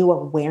a new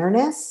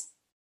awareness,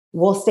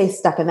 we'll stay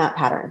stuck in that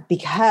pattern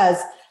because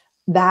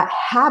that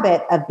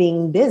habit of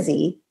being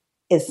busy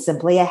is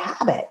simply a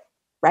habit,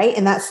 right?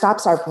 And that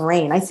stops our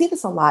brain. I see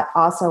this a lot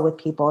also with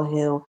people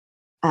who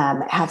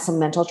have some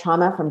mental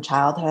trauma from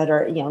childhood,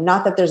 or,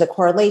 not that there's a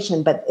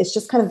correlation, but it's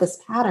just kind of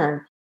this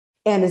pattern.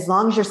 And as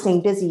long as you're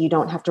staying busy, you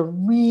don't have to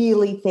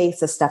really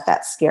face the stuff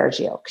that scares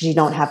you because you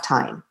don't have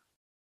time.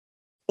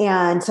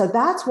 And so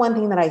that's one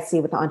thing that I see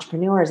with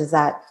entrepreneurs is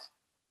that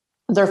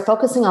they're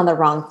focusing on the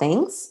wrong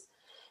things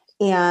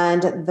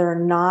and they're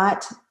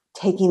not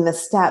taking the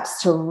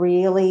steps to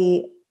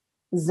really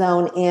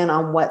zone in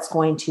on what's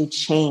going to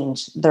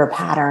change their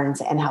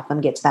patterns and help them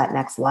get to that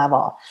next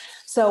level.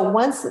 So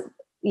once,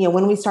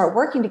 when we start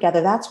working together,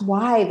 that's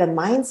why the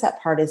mindset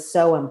part is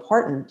so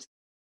important.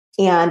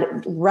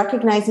 And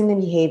recognizing the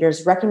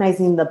behaviors,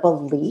 recognizing the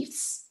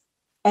beliefs,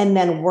 and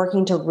then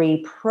working to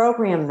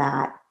reprogram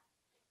that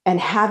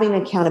and having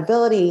an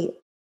accountability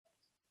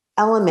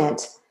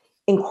element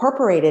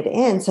incorporated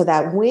in so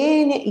that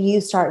when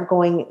you start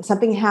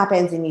something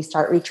happens and you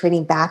start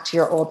retreating back to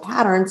your old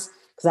patterns,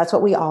 because that's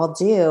what we all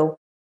do,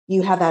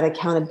 you have that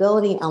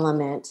accountability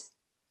element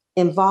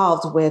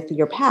involved with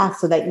your path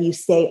so that you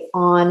stay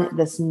on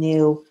this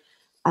new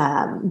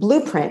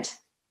blueprint,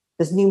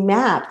 this new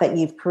map that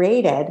you've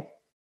created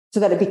so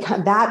that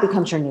that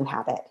becomes your new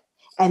habit.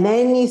 And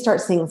then you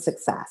start seeing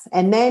success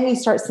and then you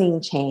start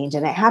seeing change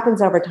and it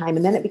happens over time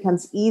and then it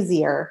becomes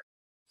easier.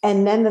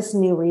 And then this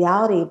new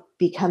reality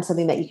becomes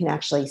something that you can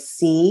actually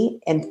see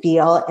and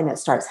feel and it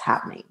starts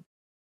happening.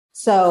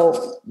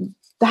 So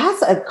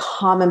that's a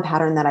common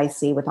pattern that I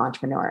see with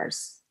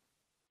entrepreneurs.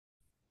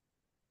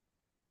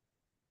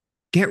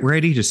 Get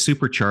ready to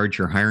supercharge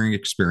your hiring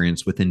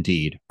experience with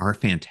Indeed, our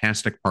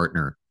fantastic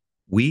partner.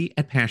 We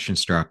at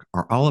PassionStruck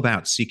are all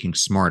about seeking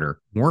smarter,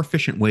 more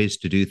efficient ways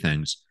to do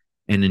things,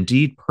 and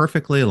Indeed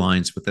perfectly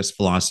aligns with this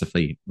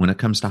philosophy when it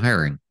comes to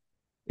hiring.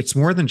 It's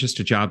more than just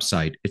a job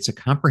site, it's a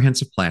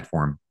comprehensive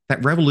platform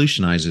that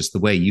revolutionizes the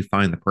way you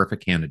find the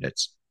perfect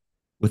candidates.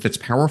 With its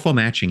powerful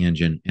matching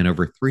engine and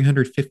over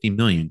 350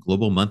 million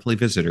global monthly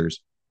visitors,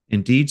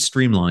 Indeed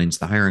streamlines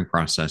the hiring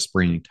process,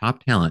 bringing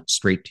top talent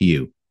straight to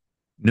you.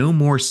 No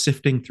more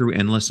sifting through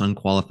endless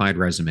unqualified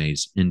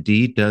resumes.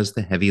 Indeed does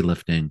the heavy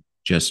lifting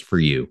just for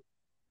you.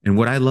 And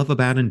what I love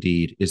about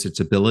Indeed is its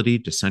ability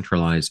to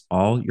centralize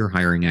all your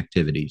hiring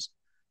activities,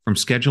 from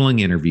scheduling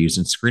interviews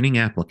and screening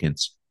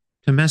applicants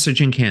to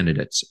messaging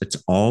candidates.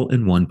 It's all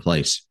in one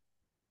place.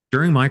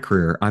 During my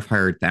career, I've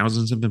hired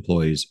thousands of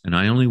employees, and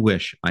I only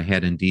wish I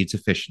had Indeed's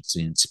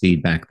efficiency and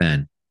speed back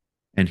then.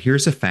 And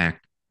here's a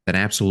fact that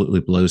absolutely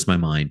blows my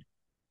mind.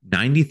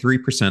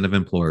 93% of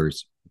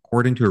employers,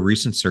 according to a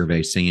recent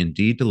survey, say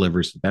Indeed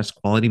delivers the best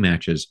quality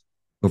matches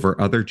over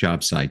other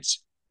job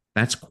sites.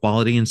 That's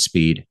quality and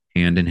speed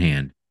hand in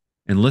hand.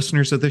 And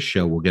listeners of this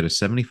show will get a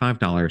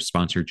 $75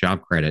 sponsored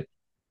job credit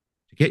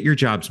to get your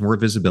jobs more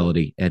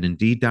visibility at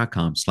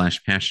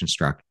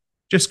Indeed.com/PassionStruck.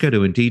 Just go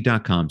to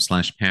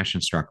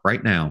Indeed.com/PassionStruck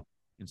right now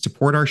and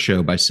support our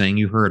show by saying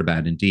you heard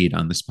about Indeed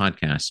on this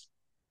podcast.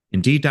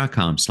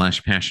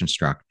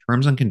 Indeed.com/PassionStruck.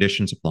 Terms and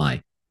conditions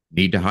apply.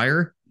 Need to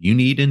hire? You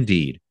need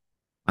Indeed.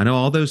 I know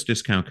all those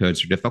discount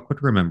codes are difficult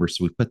to remember,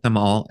 so we put them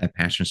all at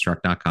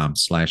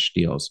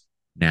PassionStruck.com/deals.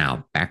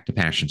 Now, back to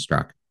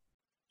PassionStruck.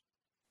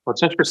 Well,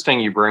 it's interesting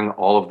you bring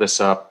all of this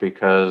up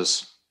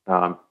because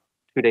 2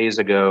 days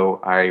ago,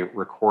 I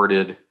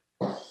recorded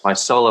my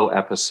solo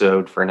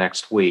episode for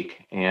next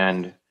week,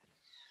 and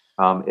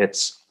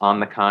it's on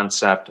the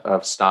concept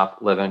of stop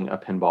living a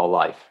pinball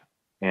life.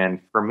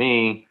 And for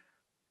me,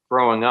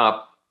 growing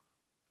up,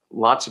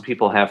 lots of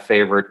people have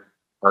favorite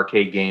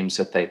arcade games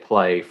that they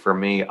play. For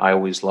me, I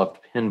always loved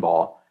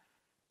pinball.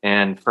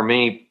 And for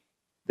me,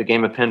 the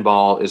game of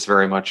pinball is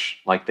very much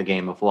like the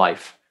game of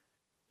life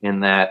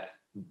in that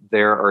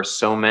there are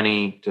so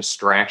many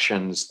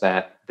distractions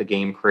that the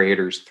game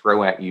creators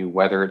throw at you,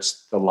 whether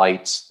it's the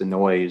lights, the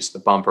noise, the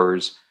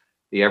bumpers,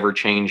 the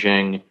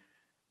ever-changing,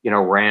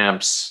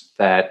 ramps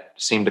that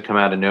seem to come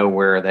out of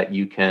nowhere that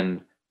you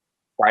can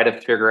try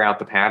to figure out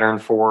the pattern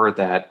for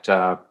that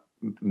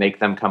make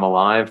them come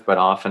alive. But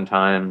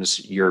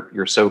oftentimes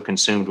you're so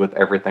consumed with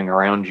everything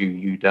around you,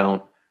 you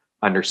don't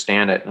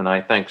understand it. And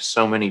I think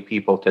so many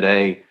people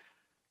today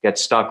get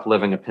stuck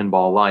living a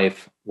pinball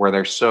life where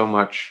there's so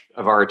much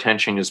of our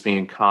attention is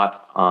being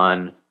caught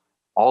on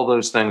all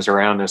those things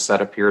around us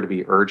that appear to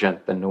be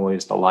urgent, the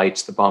noise, the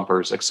lights, the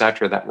bumpers,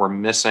 etc., that we're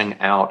missing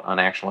out on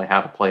actually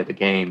how to play the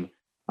game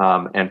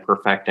and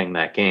perfecting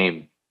that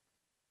game.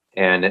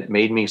 And it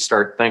made me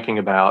start thinking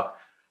about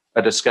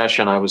a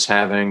discussion I was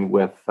having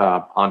with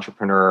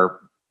entrepreneur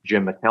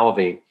Jim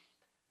McKelvey.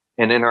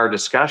 And in our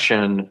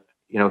discussion,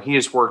 he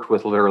has worked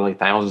with literally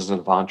thousands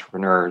of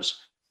entrepreneurs.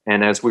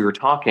 And as we were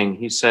talking,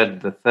 he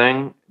said the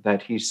thing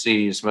that he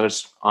sees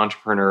most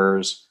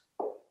entrepreneurs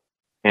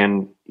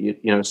and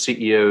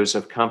CEOs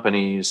of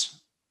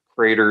companies,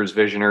 creators,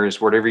 visionaries,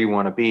 whatever you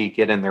want to be,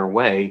 get in their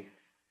way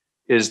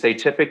is they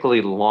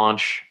typically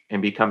launch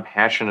and become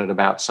passionate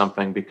about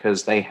something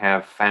because they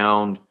have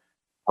found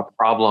a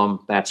problem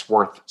that's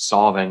worth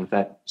solving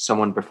that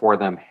someone before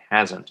them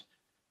hasn't.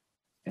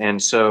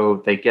 And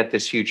so they get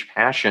this huge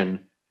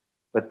passion.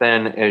 But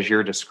then, as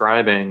you're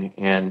describing,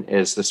 and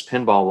as this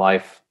pinball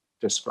life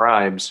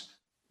describes,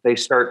 they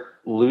start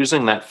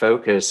losing that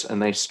focus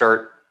and they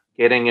start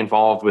getting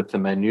involved with the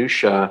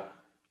minutia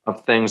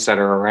of things that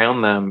are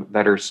around them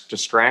that are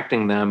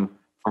distracting them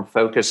from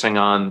focusing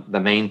on the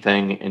main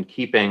thing and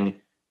keeping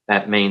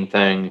that main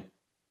thing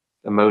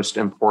the most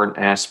important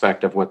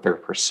aspect of what they're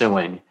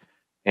pursuing.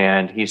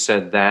 And he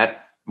said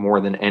that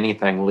more than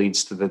anything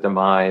leads to the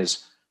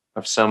demise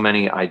of so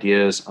many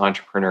ideas,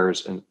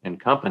 entrepreneurs, and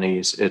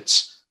companies.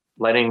 It's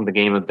letting the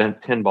game of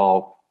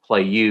pinball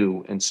play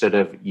you instead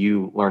of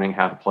you learning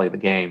how to play the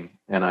game.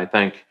 And I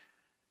think,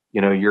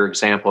 your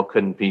example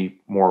couldn't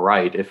be more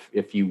right.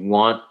 If you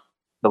want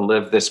to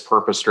live this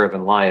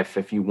purpose-driven life,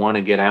 if you want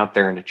to get out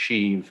there and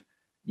achieve,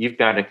 you've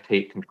got to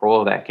take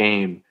control of that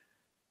game.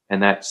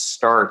 And that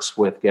starts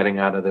with getting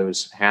out of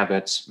those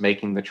habits,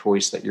 making the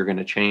choice that you're going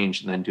to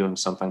change, and then doing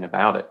something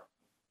about it.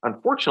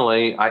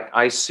 Unfortunately,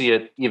 I see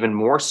it even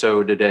more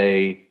so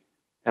today,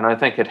 and I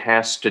think it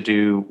has to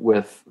do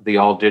with the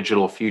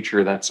all-digital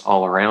future that's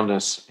all around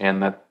us,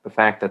 and that the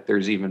fact that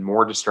there's even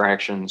more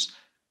distractions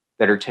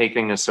that are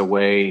taking us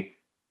away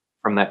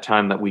from that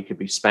time that we could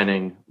be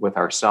spending with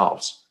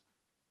ourselves.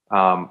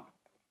 Do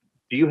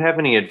you have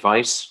any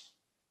advice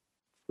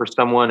for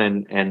someone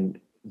and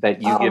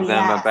that you give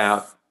them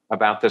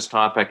about this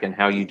topic and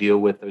how you deal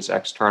with those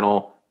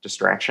external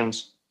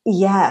distractions?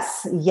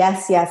 Yes.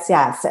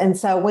 And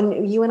so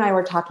when you and I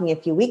were talking a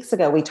few weeks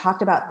ago, we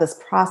talked about this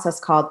process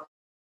called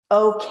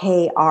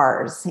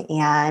OKRs.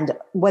 And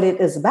what it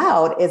is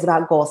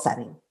about goal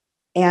setting.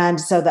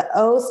 And so the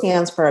O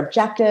stands for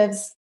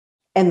objectives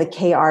and the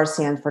KR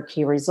stands for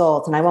key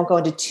results. And I won't go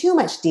into too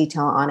much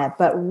detail on it,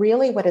 but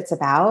really what it's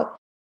about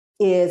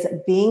is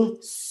being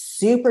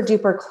super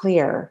duper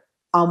clear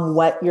on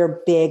what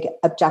your big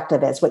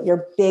objective is, what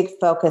your big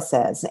focus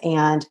is.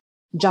 And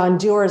John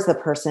Doerr is the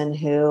person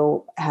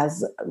who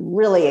has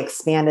really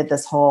expanded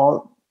this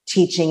whole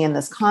teaching and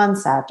this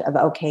concept of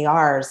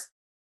OKRs.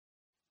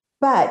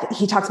 But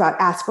he talks about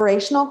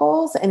aspirational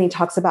goals and he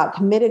talks about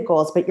committed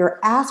goals. But your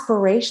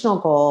aspirational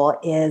goal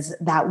is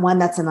that one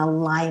that's in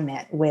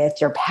alignment with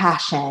your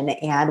passion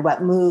and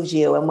what moves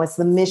you and what's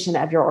the mission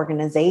of your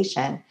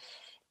organization.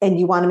 And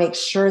you want to make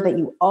sure that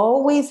you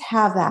always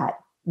have that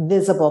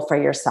visible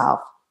for yourself,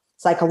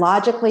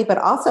 psychologically, but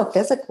also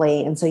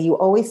physically. And so you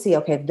always see,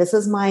 okay, this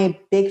is my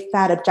big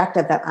fat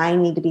objective that I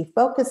need to be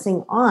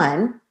focusing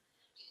on.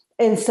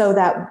 And so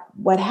that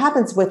what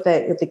happens with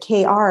the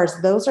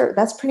KRs,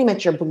 that's pretty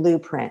much your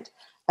blueprint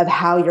of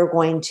how you're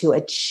going to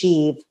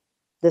achieve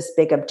this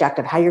big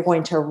objective, how you're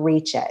going to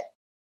reach it.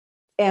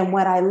 And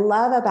what I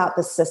love about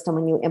the system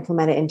when you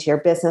implement it into your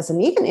business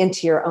and even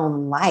into your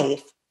own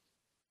life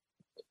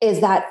is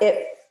that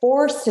it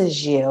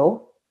forces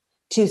you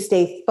to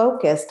stay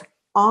focused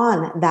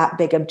on that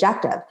big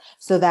objective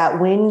so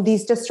that when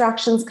these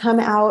distractions come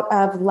out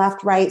of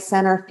left, right,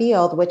 center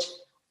field, which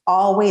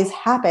always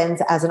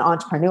happens as an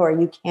entrepreneur,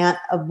 you can't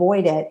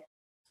avoid it,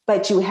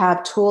 but you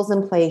have tools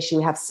in place, you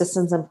have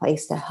systems in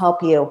place to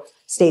help you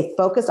stay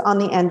focused on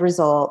the end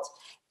result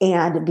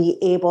and be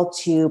able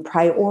to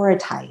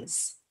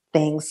prioritize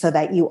things so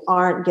that you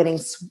aren't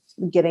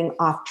getting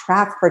off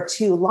track for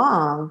too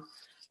long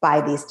by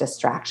these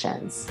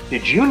distractions.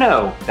 Did you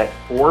know that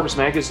Forbes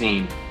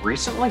magazine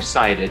recently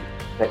cited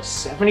that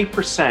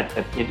 70%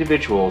 of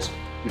individuals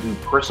who do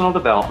personal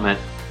development,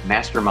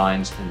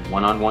 masterminds, and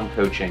one-on-one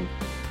coaching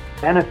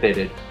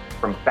benefited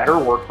from better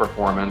work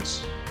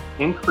performance,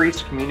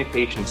 increased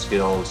communication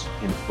skills,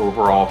 and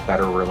overall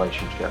better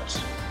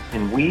relationships?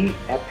 And we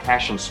at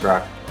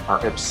PassionStruck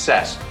are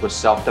obsessed with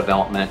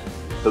self-development,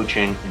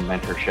 coaching, and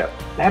mentorship.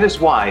 That is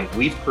why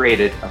we've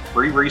created a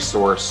free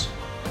resource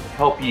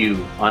help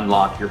you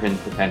unlock your hidden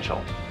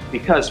potential.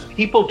 Because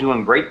people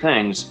doing great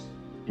things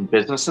in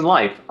business and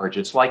life are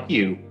just like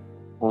you,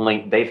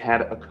 only they've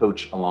had a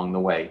coach along the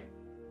way.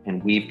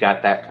 And we've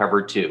got that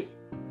covered too.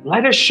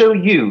 Let us show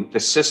you the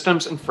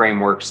systems and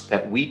frameworks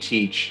that we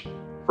teach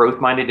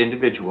growth-minded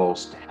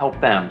individuals to help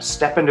them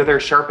step into their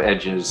sharp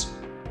edges,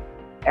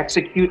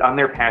 execute on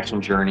their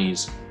passion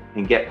journeys,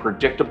 and get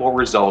predictable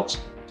results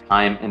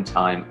time and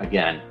time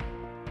again.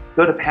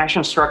 Go to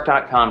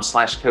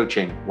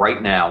passionstruck.com/coaching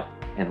right now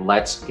and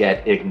let's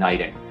get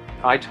igniting.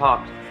 I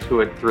talk to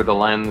it through the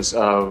lens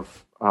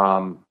of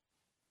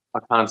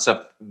a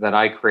concept that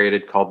I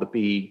created called the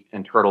bee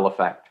and turtle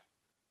effect.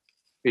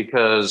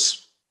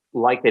 Because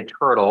like a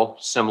turtle,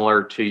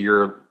 similar to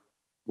your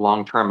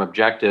long-term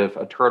objective,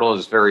 a turtle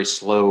is very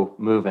slow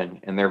moving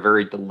and they're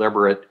very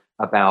deliberate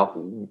about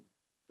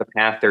the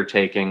path they're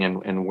taking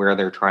and where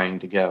they're trying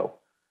to go.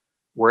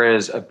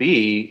 Whereas a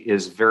bee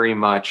is very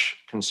much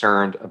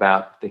concerned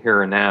about the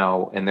here and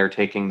now, and they're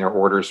taking their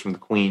orders from the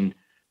queen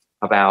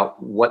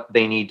about what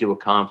they need to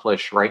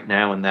accomplish right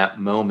now in that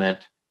moment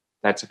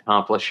that's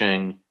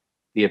accomplishing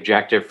the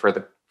objective for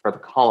the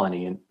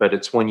colony. But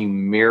it's when you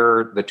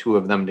mirror the two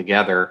of them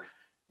together.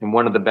 And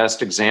one of the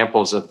best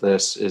examples of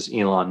this is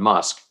Elon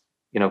Musk.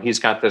 You know, he's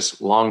got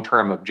this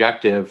long-term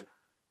objective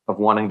of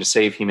wanting to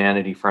save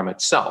humanity from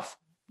itself.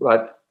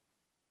 But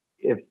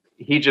if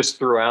he just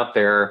threw out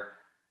there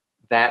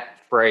that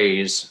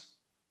phrase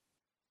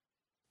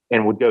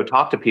and would go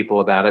talk to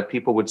people about it,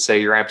 people would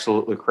say, you're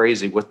absolutely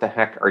crazy. What the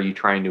heck are you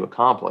trying to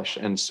accomplish?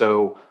 And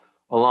so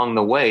along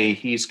the way,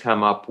 he's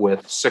come up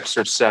with 6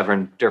 or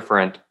 7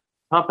 different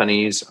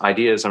companies,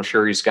 ideas, I'm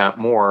sure he's got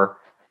more,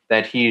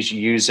 that he's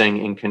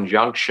using in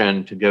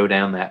conjunction to go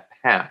down that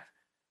path.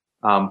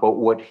 But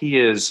what he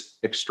is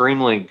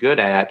extremely good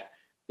at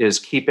is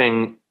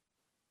keeping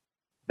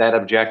that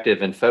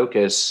objective in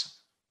focus.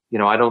 You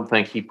know, I don't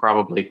think he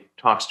probably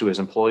talks to his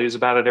employees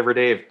about it every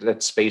day. If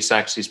that's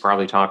SpaceX, he's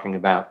probably talking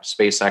about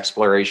space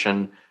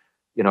exploration.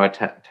 You know,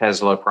 at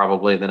Tesla,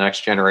 probably the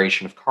next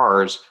generation of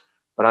cars.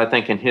 But I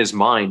think in his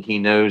mind, he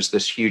knows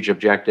this huge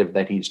objective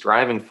that he's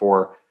driving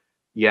for,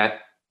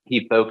 yet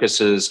he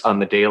focuses on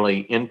the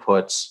daily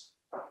inputs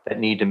that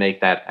need to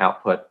make that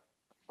output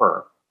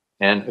occur.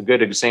 And a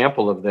good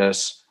example of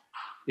this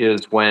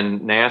is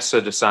when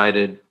NASA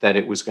decided that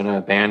it was going to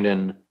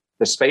abandon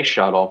the space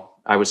shuttle.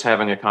 I was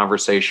having a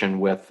conversation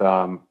with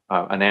a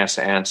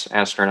NASA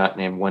astronaut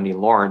named Wendy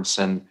Lawrence,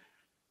 and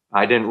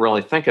I didn't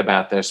really think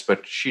about this,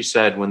 but she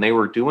said when they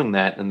were doing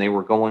that and they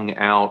were going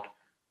out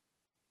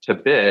to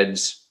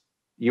bids,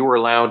 you were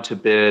allowed to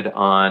bid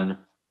on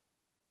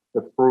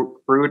the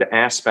crude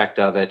aspect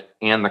of it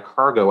and the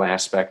cargo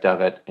aspect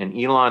of it. And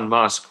Elon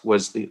Musk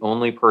was the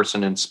only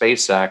person in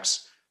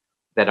SpaceX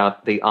that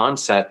at the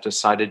onset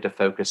decided to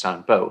focus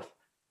on both,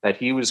 that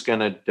he was going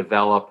to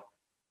develop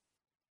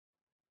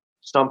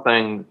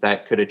something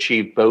that could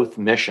achieve both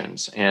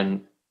missions.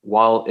 And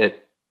while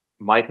it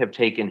might have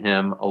taken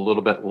him a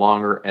little bit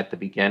longer at the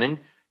beginning,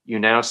 you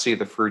now see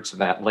the fruits of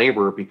that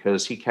labor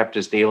because he kept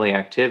his daily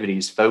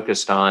activities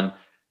focused on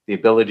the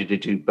ability to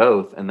do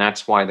both. And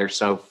that's why they're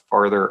so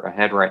farther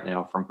ahead right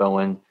now from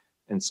Boeing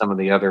and some of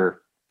the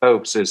other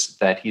folks, is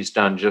that he's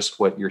done just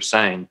what you're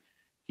saying.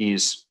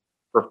 He's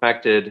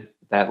perfected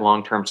that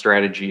long-term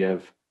strategy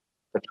of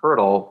the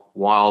turtle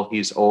while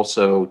he's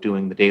also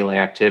doing the daily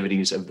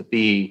activities of the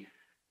bee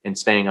and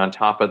staying on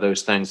top of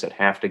those things that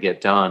have to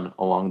get done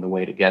along the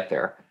way to get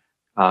there.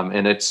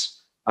 And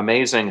it's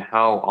amazing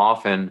how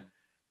often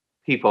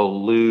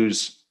people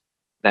lose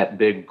that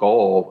big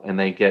goal and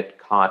they get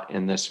caught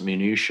in this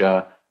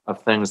minutia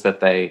of things that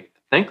they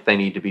think they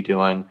need to be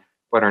doing,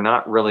 but are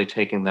not really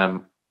taking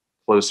them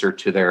closer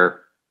to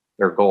their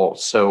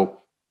goals. So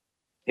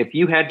if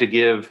you had to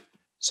give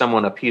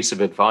someone a piece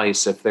of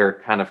advice, if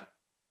they're kind of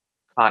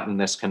caught in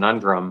this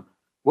conundrum,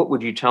 what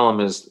would you tell them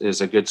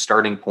is a good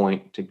starting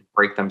point to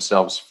break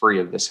themselves free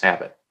of this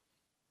habit?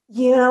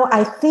 You know,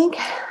 I think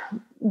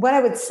what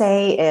I would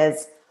say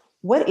is,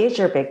 what is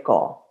your big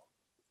goal?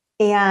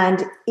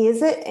 And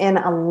is it in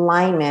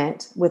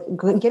alignment with,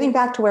 getting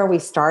back to where we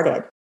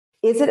started,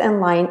 is it in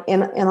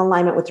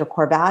alignment with your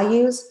core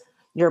values,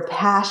 your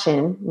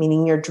passion,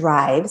 meaning your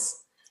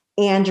drives,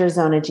 and your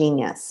zone of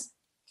genius?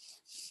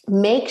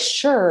 Make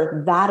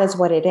sure that is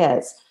what it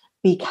is,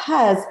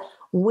 because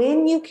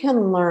when you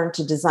can learn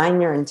to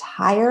design your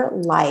entire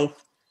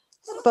life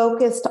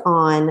focused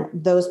on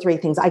those 3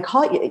 things, I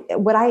call it,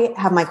 what I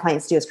have my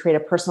clients do is create a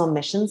personal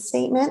mission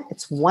statement.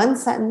 It's one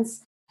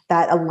sentence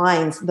that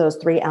aligns those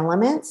 3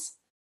 elements.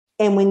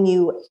 And when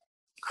you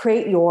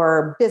create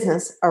your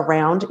business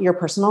around your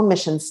personal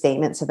mission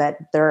statement so that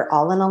they're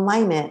all in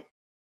alignment,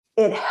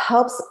 it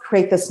helps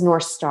create this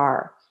North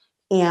Star.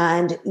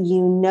 And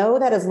you know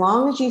that as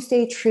long as you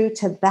stay true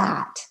to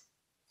that,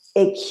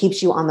 it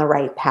keeps you on the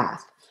right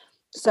path.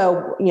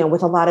 So, you know,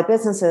 with a lot of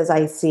businesses,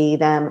 I see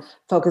them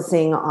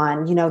focusing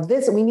on, you know,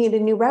 this, we need a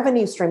new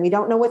revenue stream. We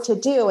don't know what to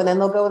do. And then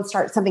they'll go and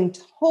start something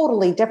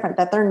totally different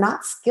that they're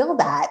not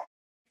skilled at.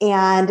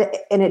 And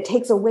it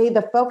takes away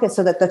the focus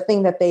so that the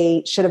thing that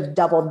they should have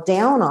doubled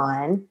down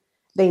on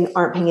they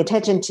aren't paying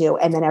attention to,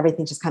 and then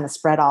everything just kind of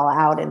spread all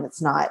out, and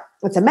it's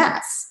a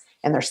mess,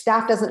 and their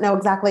staff doesn't know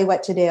exactly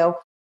what to do.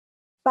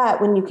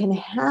 But when you can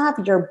have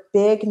your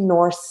big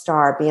North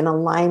Star be in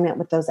alignment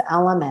with those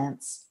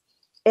elements,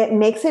 it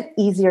makes it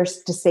easier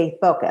to stay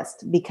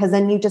focused, because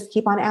then you just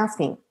keep on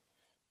asking,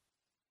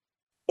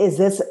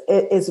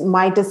 is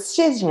my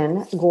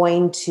decision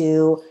going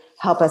to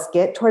help us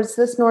get towards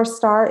this North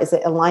Star? Is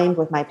it aligned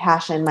with my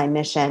passion, my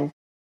mission,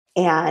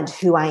 and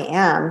who I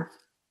am?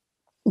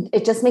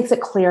 It just makes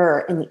it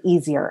clearer and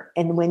easier.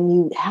 And when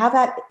you have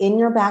that in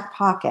your back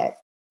pocket,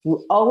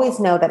 you always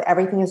know that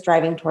everything is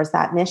driving towards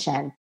that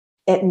mission.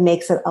 It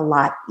makes it a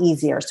lot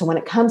easier. So when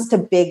it comes to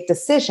big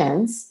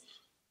decisions,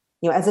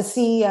 as a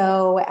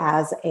CEO,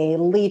 as a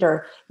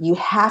leader, you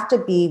have to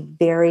be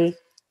very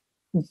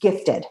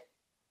gifted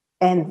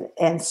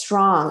and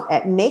strong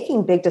at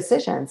making big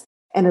decisions.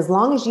 And as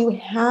long as you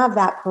have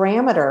that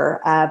parameter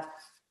of,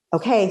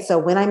 okay, so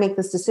when I make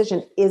this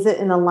decision, is it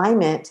in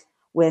alignment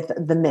with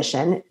the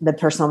mission, the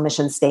personal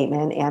mission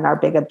statement, and our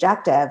big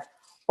objective,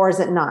 or is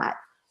it not?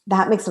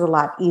 That makes it a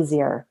lot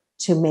easier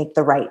to make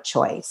the right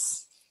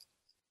choice.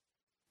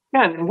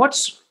 Yeah, and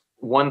what's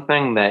one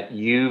thing that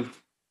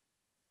you've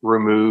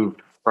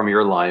removed from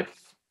your life,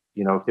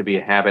 it could be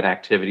a habit,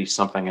 activity,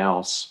 something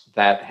else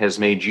that has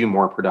made you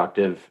more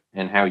productive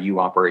in how you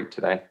operate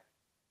today?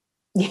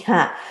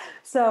 Yeah.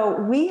 So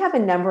we have a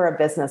number of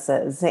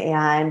businesses,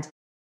 and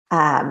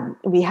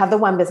we have the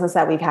one business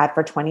that we've had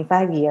for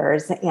 25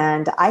 years,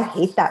 and I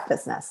hate that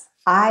business.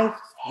 I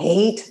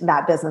hate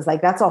that business.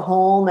 Like, that's a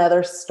whole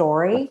nother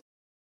story.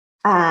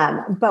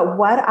 But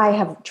what I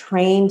have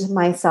trained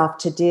myself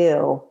to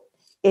do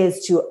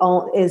is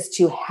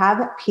to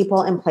have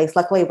people in place.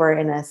 Luckily, we're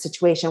in a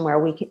situation where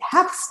we can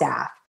have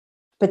staff,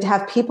 but to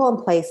have people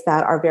in place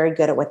that are very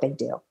good at what they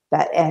do,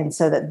 and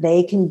so that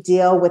they can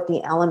deal with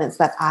the elements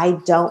that I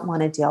don't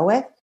want to deal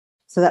with,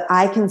 so that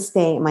I can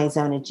stay in my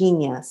zone of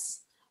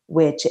genius,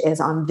 which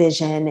is on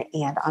vision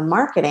and on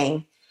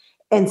marketing,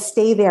 and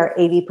stay there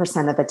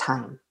 80% of the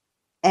time.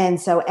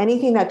 And so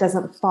anything that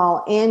doesn't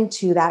fall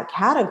into that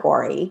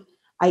category,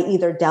 I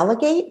either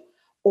delegate,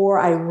 or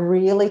I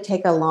really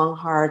take a long,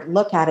 hard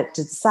look at it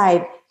to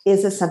decide,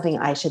 is this something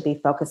I should be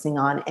focusing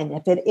on? And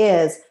if it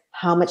is,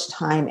 how much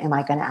time am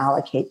I going to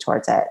allocate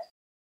towards it?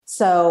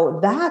 So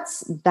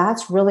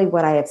that's really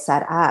what I have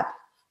set up.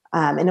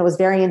 And it was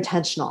very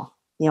intentional.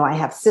 I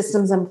have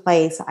systems in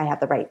place, I have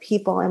the right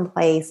people in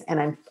place,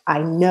 and I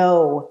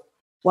know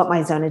what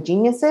my zone of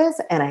genius is.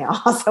 And I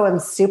also am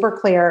super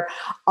clear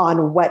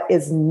on what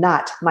is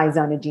not my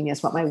zone of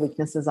genius, what my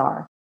weaknesses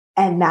are.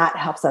 And that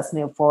helps us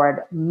move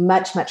forward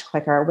much, much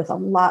quicker with a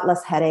lot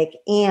less headache.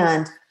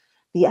 And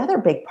the other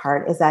big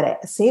part is that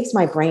it saves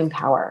my brain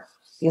power,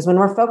 because when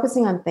we're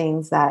focusing on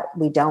things that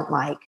we don't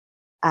like,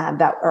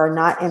 that are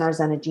not in our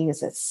zone of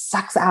genius, it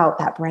sucks out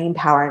that brain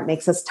power and it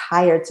makes us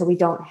tired. So we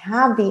don't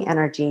have the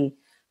energy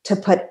to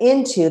put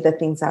into the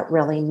things that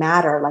really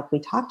matter, like we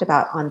talked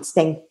about, on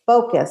staying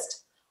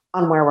focused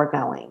on where we're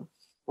going.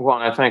 Well,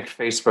 I think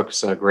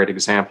Facebook's a great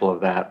example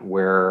of that,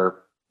 where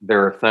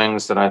there are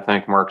things that I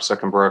think Mark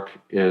Zuckerberg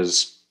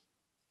is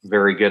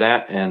very good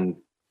at. And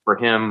for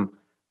him,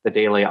 the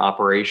daily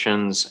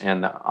operations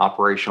and the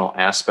operational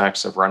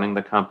aspects of running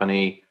the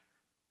company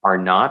are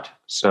not.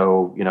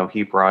 So,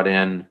 he brought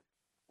in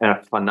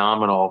a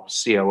phenomenal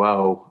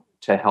COO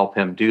to help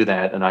him do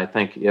that. And I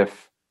think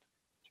if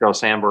Sheryl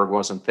Sandberg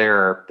wasn't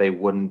there, they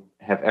wouldn't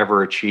have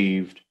ever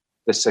achieved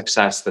the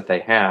success that they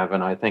have.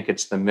 And I think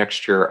it's the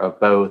mixture of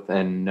both,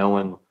 and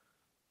knowing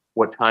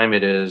what time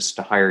it is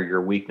to hire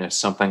your weakness,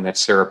 something that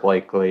Sarah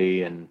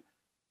Blakely and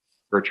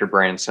Richard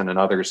Branson and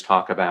others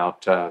talk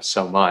about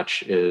so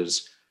much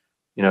is,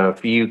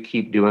 if you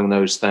keep doing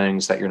those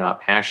things that you're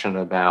not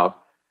passionate about,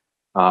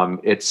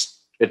 it's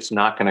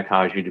not going to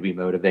cause you to be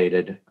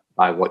motivated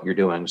by what you're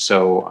doing.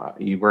 So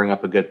you bring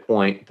up a good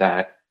point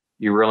that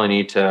you really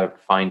need to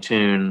fine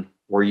tune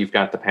where you've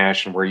got the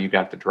passion, where you've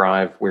got the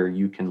drive, where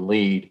you can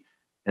lead,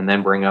 and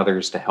then bring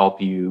others to help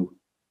you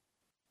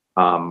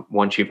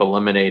once you've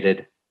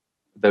eliminated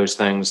those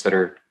things that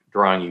are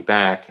drawing you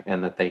back,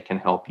 and that they can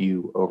help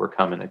you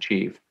overcome and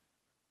achieve.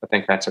 I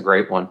think that's a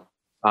great one.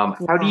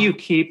 How do you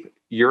keep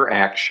your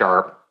act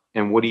sharp,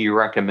 and what do you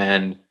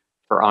recommend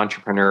for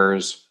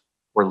entrepreneurs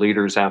or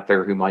leaders out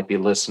there who might be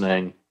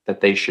listening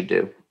that they should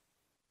do?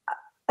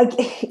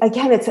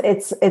 Again,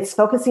 it's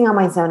focusing on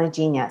my zone of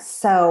genius.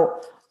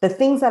 So the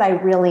things that I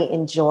really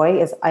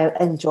enjoy is I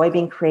enjoy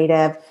being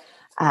creative,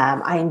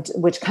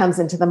 which comes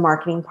into the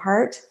marketing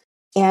part.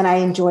 And I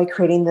enjoy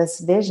creating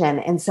this vision.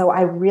 And so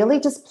I really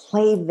just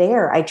play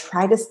there. I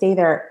try to stay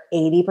there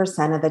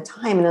 80% of the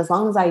time. And as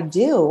long as I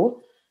do,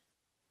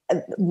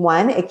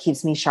 one, it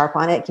keeps me sharp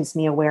on it. It keeps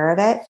me aware of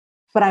it.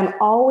 But I'm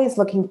always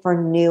looking for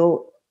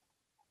new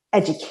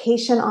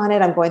education on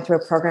it. I'm going through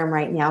a program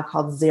right now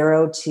called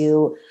Zero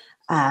to,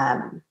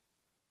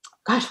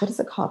 what is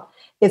it called?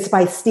 It's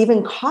by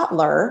Stephen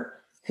Kotler,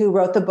 who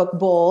wrote the book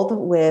Bold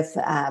with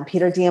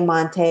Peter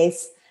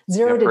Diamandis,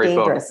 Zero to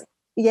Dangerous. Book.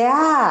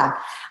 Yeah.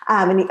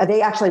 And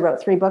they actually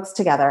wrote 3 books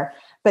together.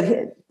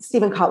 But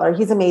Stephen Kotler,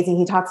 he's amazing.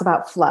 He talks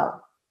about flow.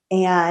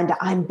 And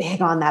I'm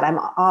big on that. I'm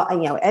all,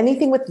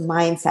 anything with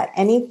mindset,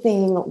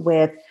 anything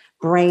with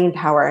brain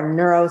power and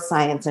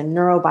neuroscience and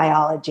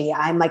neurobiology.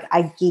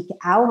 I geek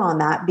out on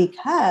that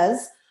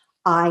because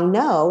I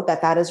know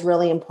that that is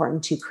really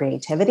important to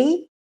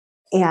creativity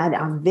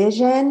and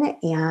vision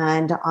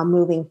and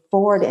moving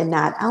forward in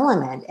that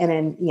element and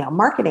in,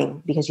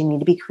 marketing, because you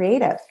need to be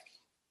creative.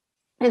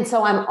 And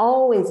so I'm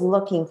always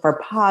looking for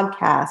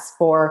podcasts,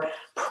 for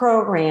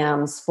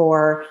programs,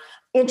 for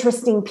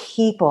interesting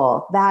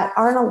people that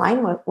are in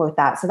alignment with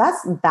that. So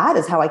that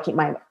is how I keep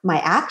my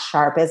act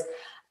sharp is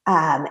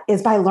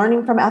by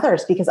learning from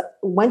others. Because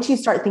once you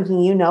start thinking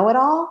you know it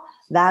all,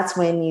 that's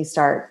when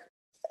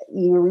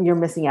you're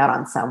missing out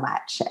on so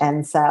much.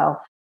 And so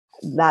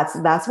that's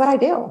what I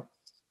do.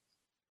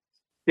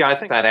 Yeah, I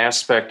think that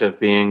aspect of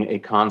being a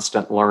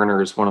constant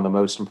learner is one of the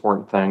most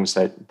important things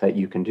that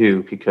you can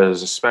do,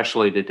 because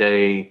especially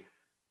today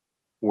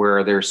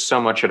where there's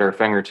so much at our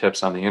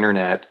fingertips on the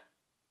internet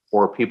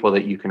or people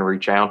that you can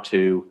reach out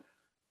to,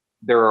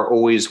 there are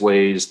always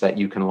ways that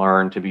you can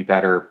learn to be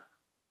better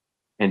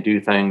and do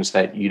things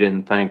that you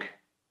didn't think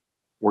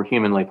were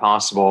humanly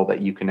possible that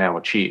you can now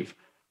achieve,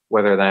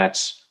 whether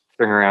that's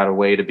figuring out a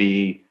way to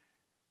be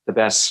the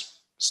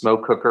best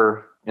smoke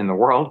cooker in the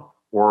world,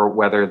 or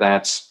whether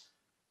that's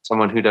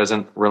someone who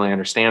doesn't really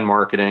understand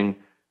marketing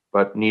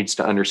but needs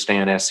to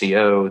understand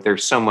SEO.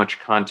 There's so much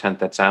content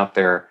that's out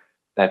there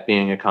that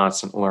being a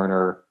constant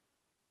learner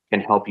can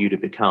help you to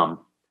become.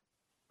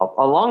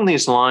 Along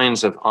these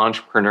lines of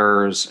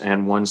entrepreneurs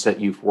and ones that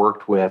you've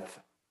worked with,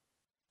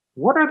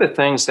 what are the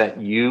things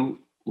that you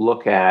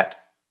look at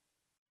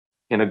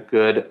in a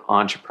good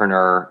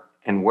entrepreneur,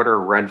 and what are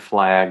red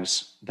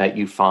flags that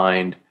you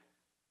find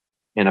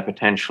in a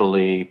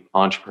potentially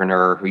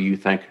entrepreneur who you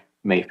think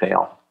may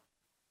fail?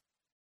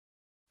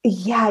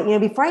 Yeah,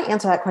 before I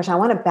answer that question, I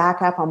want to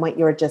back up on what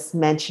you were just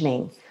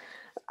mentioning,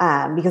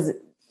 because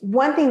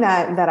one thing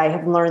that I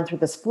have learned through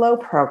this flow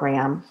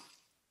program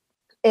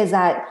is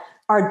that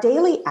our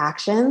daily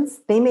actions,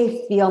 they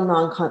may feel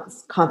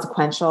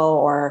non-consequential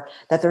or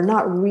that they're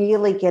not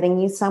really getting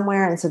you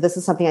somewhere. And so this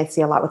is something I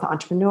see a lot with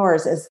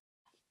entrepreneurs is,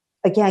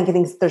 again,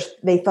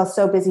 they feel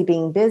so busy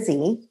being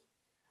busy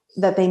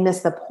that they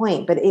miss the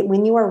point. But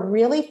when you are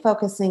really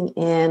focusing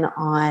in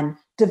on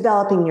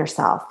developing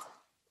yourself,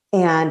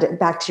 and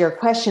back to your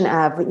question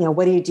of,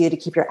 what do you do to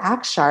keep your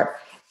act sharp?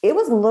 It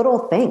was little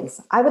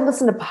things. I would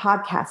listen to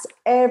podcasts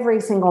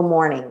every single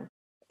morning.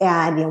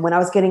 And when I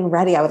was getting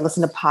ready, I would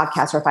listen to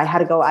podcasts. Or if I had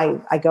to go,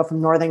 I go from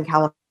Northern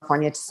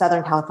California to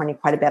Southern California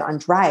quite a bit on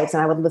drives.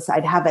 And I would listen,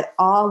 I'd have it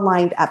all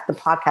lined up, the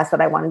podcast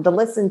that I wanted to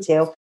listen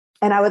to.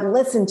 And I would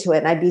listen to it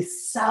and I'd be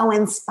so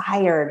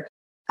inspired.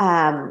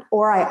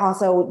 Or I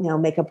also,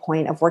 make a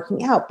point of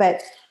working out.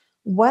 But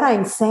what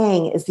I'm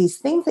saying is these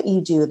things that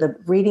you do, the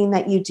reading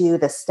that you do,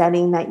 the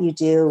studying that you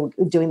do,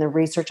 doing the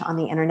research on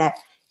the internet,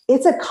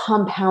 it's a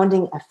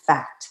compounding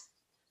effect.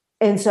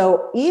 And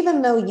so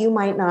even though you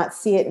might not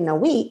see it in a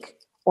week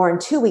or in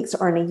 2 weeks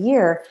or in a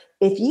year,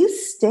 if you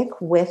stick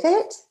with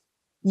it,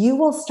 you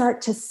will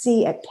start to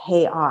see it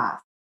pay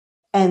off.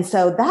 And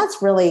so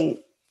that's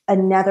really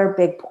another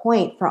big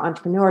point for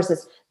entrepreneurs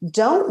is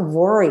don't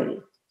worry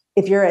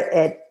if you're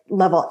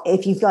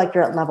if you feel like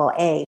you're at level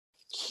A.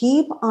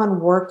 Keep on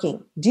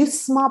working. Do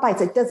small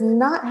bites. It does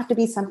not have to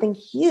be something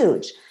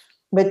huge,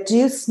 but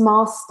do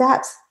small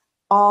steps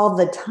all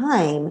the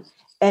time.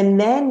 And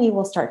then you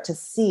will start to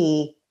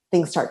see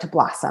things start to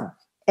blossom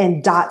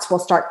and dots will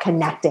start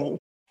connecting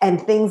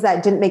and things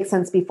that didn't make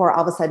sense before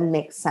all of a sudden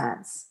make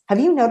sense. Have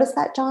you noticed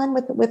that, John,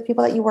 with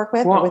people that you work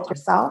with or with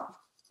yourself?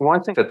 Well, I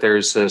think that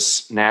there's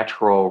this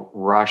natural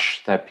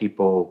rush that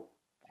people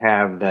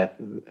have that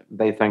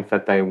they think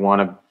that they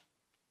want to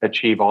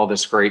achieve all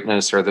this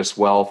greatness or this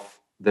wealth,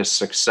 this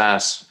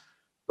success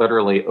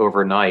literally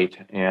overnight.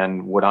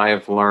 And what I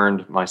have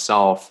learned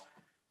myself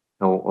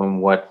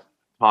and what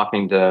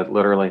talking to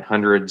literally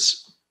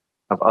hundreds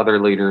of other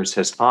leaders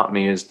has taught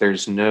me is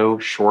there's no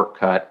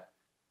shortcut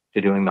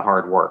to doing the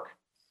hard work.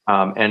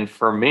 And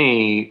for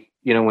me,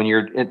 when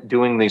you're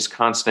doing these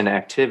constant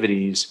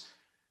activities,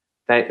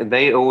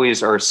 they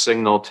always are a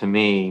signal to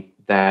me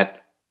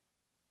that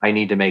I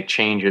need to make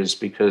changes,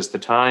 because the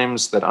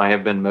times that I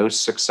have been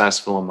most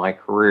successful in my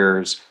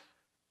careers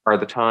are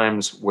the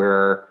times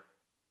where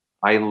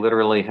I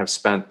literally have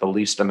spent the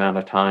least amount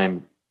of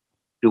time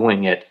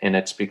doing it. And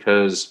it's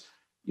because,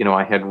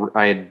 I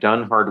had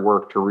done hard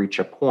work to reach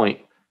a point,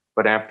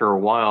 but after a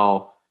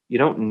while, you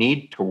don't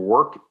need to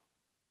work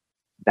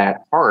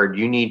that hard.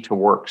 You need to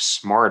work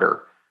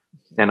smarter.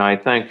 And I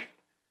think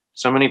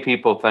so many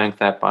people think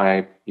that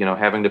by,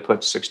 having to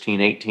put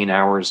 16, 18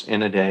 hours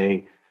in a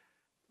day,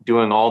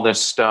 doing all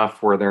this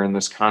stuff where they're in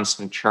this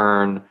constant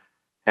churn,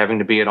 having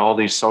to be at all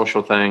these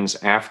social things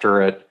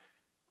after it,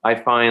 I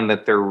find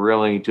that they're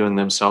really doing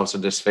themselves a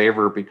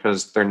disfavor,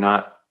 because they're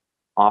not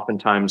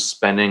oftentimes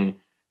spending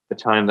the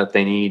time that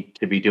they need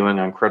to be doing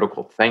on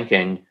critical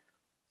thinking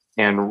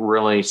and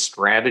really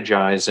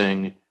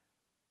strategizing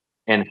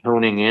and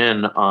honing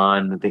in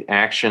on the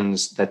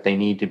actions that they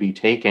need to be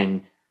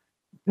taking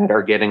that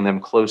are getting them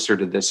closer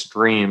to this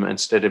dream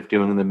instead of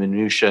doing the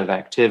minutia of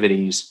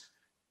activities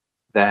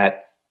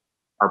that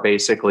are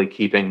basically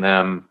keeping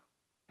them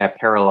at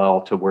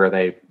parallel to where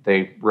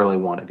they really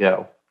want to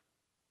go.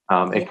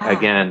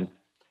 Again,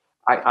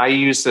 I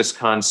use this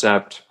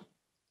concept.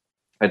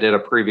 I did a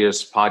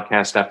previous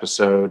podcast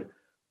episode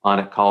on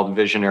it called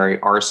Visionary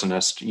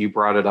Arsonist. You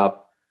brought it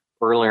up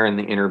earlier in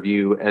the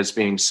interview as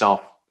being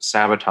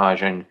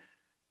self-sabotaging.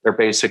 They're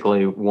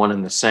basically one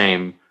and the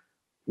same.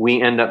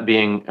 We end up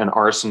being an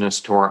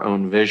arsonist to our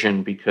own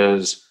vision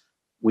because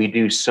we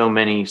do so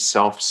many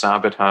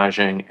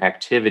self-sabotaging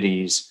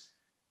activities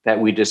that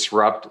we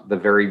disrupt the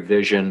very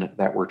vision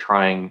that we're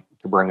trying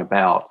to bring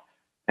about.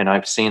 And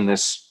I've seen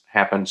this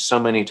happen so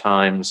many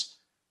times,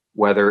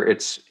 whether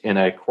it's in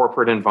a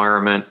corporate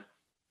environment,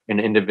 an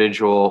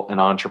individual, an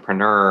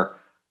entrepreneur,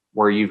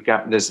 where you've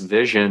got this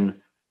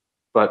vision,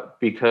 but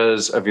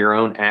because of your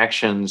own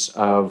actions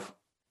of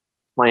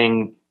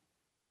playing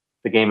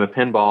the game of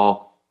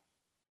pinball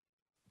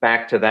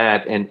back to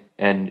that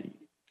and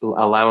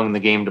allowing the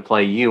game to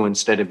play you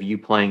instead of you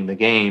playing the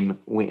game,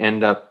 we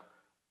end up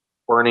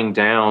burning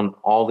down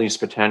all these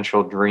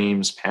potential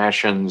dreams,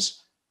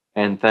 passions,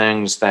 and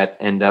things that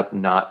end up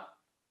not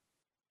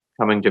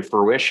coming to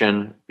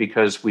fruition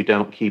because we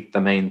don't keep the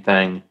main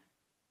thing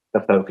the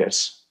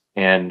focus,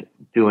 and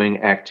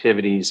doing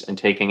activities and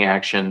taking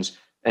actions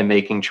and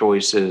making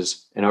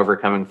choices and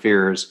overcoming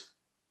fears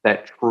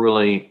that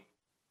truly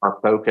are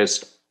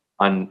focused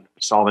on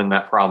solving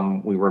that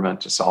problem we were meant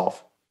to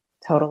solve.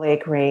 Totally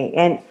agree.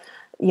 And,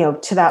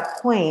 to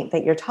that point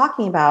that you're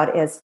talking about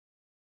is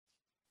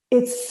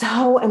it's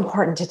so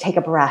important to take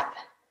a breath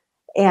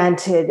and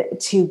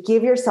to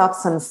give yourself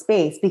some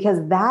space,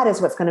 because that is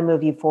what's going to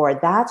move you forward.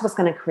 That's what's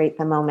going to create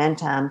the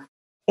momentum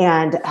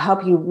and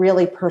help you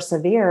really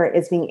persevere,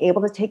 is being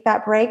able to take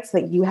that break so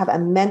that you have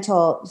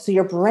so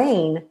your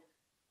brain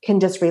can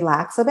just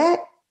relax a bit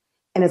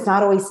and it's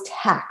not always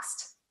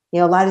taxed.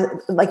 A lot of,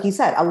 like you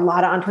said, a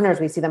lot of entrepreneurs,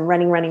 we see them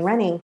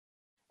running,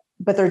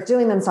 but they're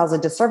doing themselves a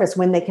disservice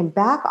when they can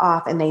back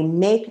off and they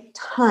make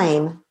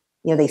time,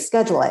 they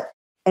schedule it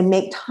and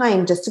make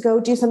time just to go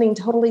do something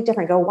totally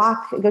different.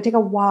 Go take a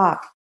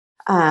walk,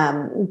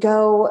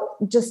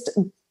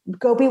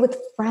 go be with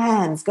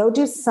friends, go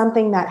do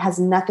something that has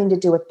nothing to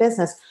do with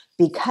business,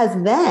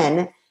 because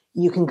then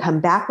you can come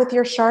back with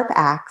your sharp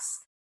axe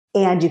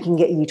and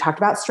you talked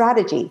about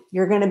strategy.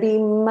 You're going to be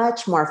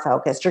much more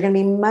focused. You're going to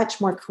be much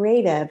more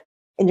creative,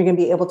 and you're going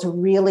to be able to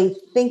really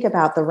think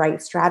about the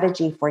right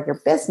strategy for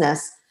your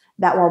business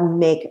that will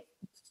make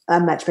a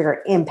much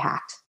bigger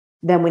impact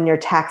than when you're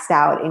taxed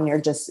out and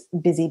you're just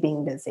busy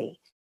being busy.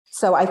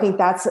 So I think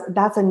that's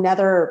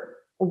another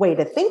way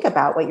to think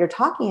about what you're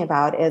talking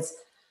about is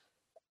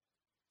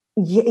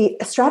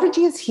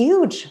strategy is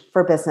huge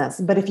for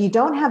business, but if you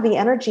don't have the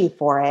energy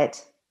for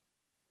it,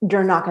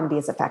 you're not going to be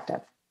as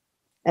effective.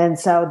 And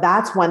so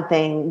that's one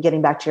thing,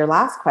 getting back to your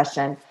last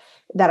question,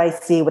 that I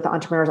see with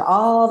entrepreneurs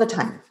all the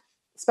time,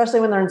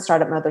 especially when they're in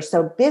startup mode. They're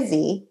so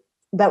busy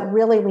that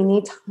really we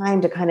need time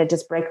to kind of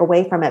just break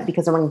away from it,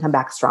 because then we can come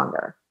back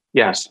stronger.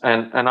 Yes.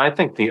 And I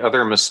think the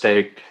other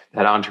mistake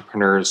that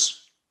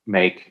entrepreneurs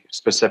make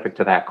specific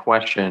to that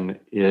question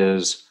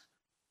is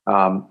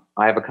I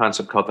have a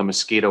concept called the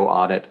mosquito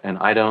audit, and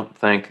I don't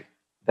think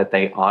that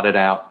they audit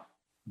out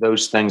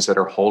those things that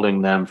are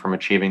holding them from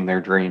achieving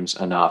their dreams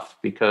enough.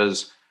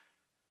 Because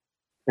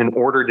in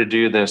order to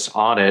do this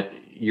audit,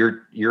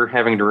 you're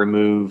having to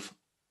remove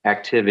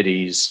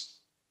activities,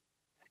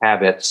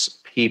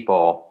 habits,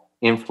 people,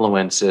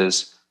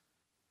 influences,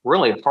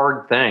 really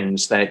hard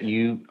things that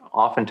you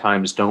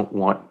oftentimes don't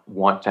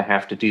want to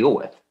have to deal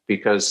with,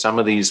 because some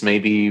of these may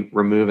be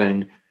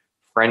removing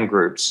friend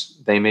groups.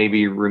 They may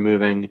be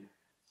removing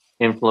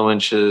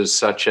influences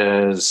such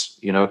as,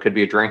 it could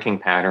be a drinking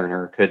pattern,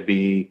 or it could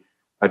be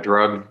a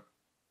drug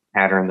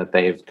pattern that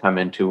they've come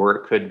into, or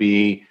it could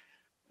be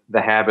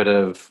the habit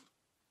of,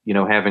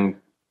 having,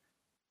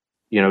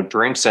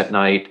 drinks at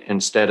night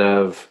instead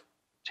of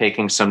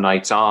taking some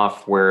nights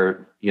off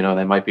where,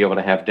 they might be able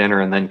to have dinner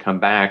and then come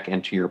back.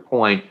 And to your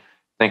point,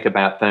 think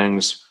about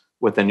things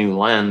with a new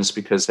lens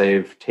because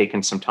they've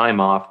taken some time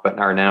off, but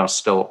are now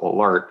still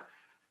alert.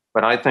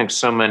 But I think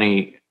so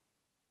many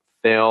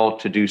fail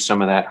to do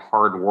some of that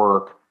hard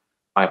work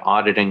by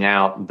auditing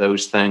out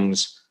those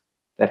things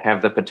that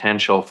have the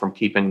potential from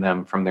keeping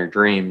them from their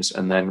dreams,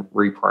 and then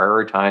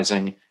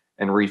reprioritizing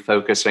and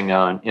refocusing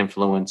on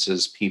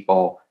influences,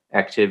 people,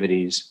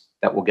 activities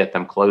that will get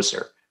them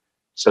closer.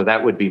 So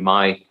that would be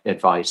my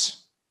advice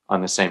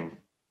on the same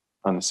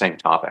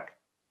topic.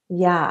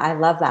 Yeah, I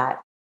love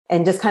that.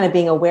 And just kind of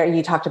being aware,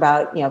 you talked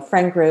about,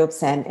 friend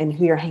groups and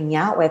who you're hanging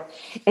out with,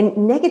 and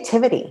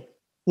negativity.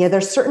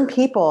 There's certain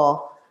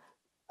people,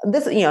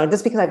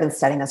 just because I've been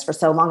studying this for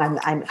so long,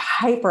 I'm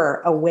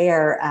hyper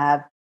aware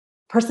of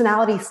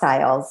personality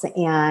styles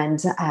and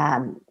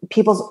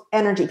people's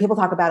energy. People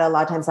talk about it a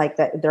lot of times, like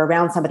that they're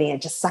around somebody and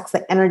it just sucks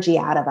the energy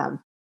out of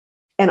them.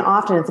 And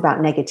often it's about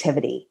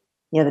negativity.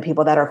 The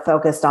people that are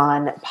focused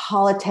on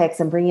politics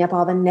and bringing up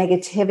all the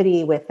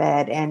negativity with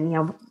it,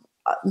 and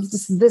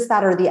this,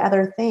 that, or the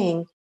other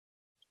thing.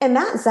 And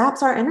that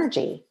zaps our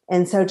energy.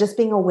 And so just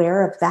being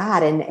aware of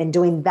that and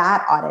doing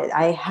that audit,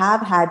 I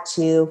have had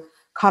to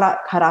cut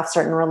off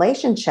certain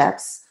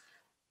relationships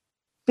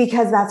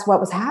because that's what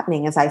was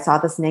happening as I saw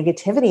this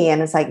negativity.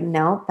 And it's like,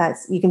 no,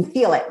 you can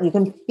feel it. You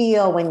can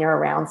feel when you're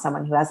around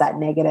someone who has that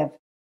negative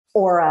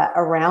aura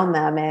around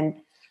them. And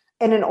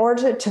in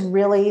order to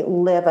really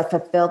live a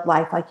fulfilled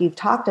life, like you've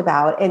talked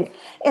about, and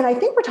I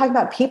think we're talking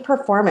about peak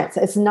performance.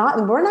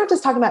 We're not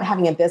just talking about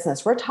having a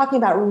business. We're talking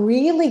about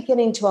really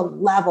getting to a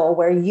level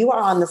where you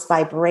are on this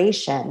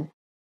vibration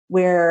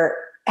where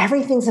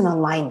everything's in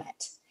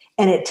alignment.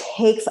 And it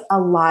takes a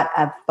lot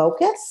of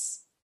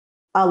focus,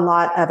 a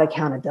lot of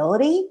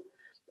accountability,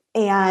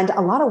 and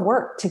a lot of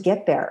work to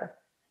get there.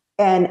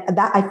 And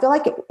that, I feel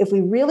like if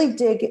we really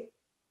dig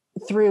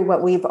through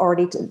what we've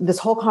already, this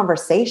whole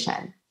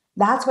conversation,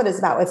 that's what it's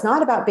about. It's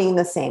not about being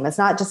the same. It's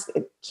not just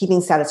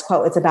keeping status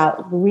quo. It's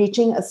about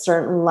reaching a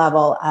certain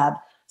level of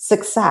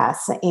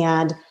success.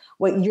 And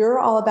what you're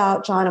all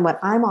about, John, and what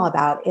I'm all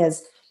about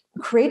is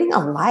creating a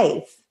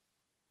life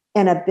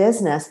and a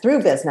business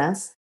through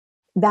business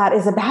that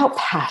is about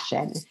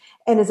passion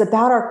and is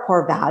about our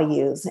core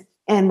values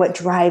and what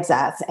drives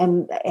us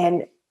and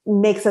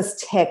makes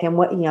us tick and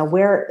what,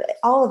 where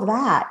all of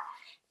that.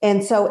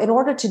 And so in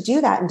order to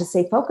do that and to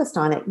stay focused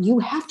on it, you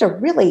have to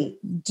really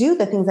do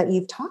the things that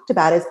you've talked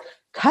about, is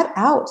cut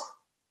out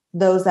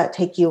those that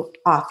take you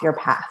off your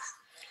path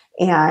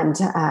and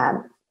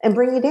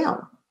bring you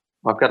down.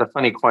 I've got a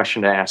funny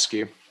question to ask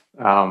you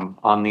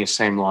on these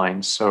same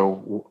lines.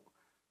 So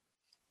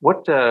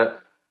what do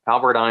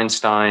Albert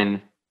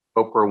Einstein,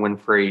 Oprah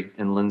Winfrey,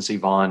 and Lindsey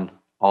Vonn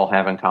all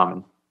have in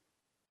common?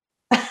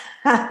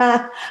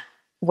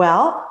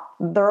 Well,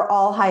 they're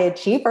all high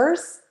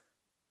achievers.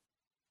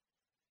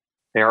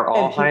 They are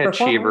all high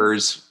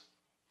achievers,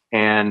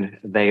 and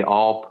they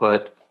all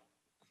put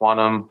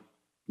quantum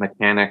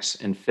mechanics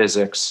and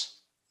physics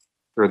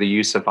through the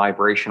use of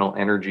vibrational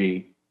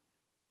energy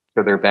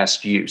to their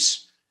best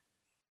use.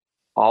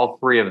 All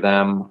three of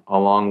them,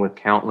 along with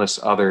countless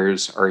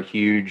others, are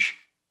huge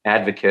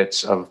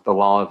advocates of the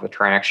law of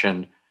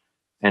attraction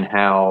and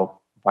how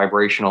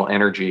vibrational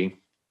energy,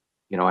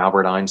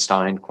 Albert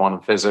Einstein,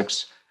 quantum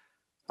physics,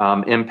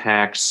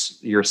 impacts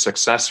your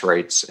success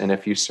rates. And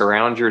if you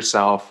surround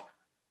yourself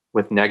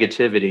with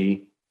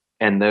negativity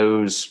and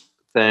those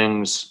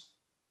things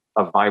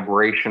of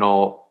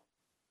vibrational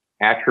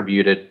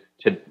attributed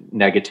to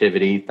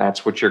negativity,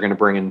 that's what you're going to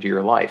bring into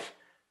your life.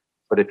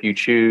 But if you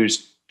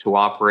choose to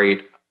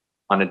operate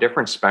on a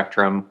different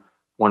spectrum,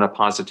 one of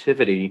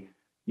positivity,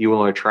 you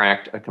will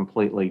attract a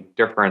completely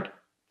different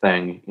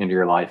thing into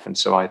your life. And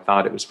so I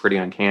thought it was pretty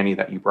uncanny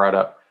that you brought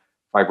up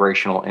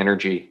vibrational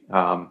energy.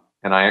 And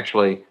I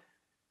actually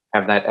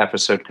have that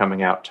episode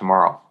coming out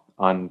tomorrow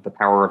on the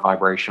power of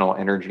vibrational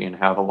energy and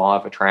how the law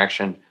of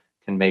attraction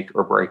can make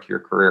or break your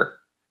career.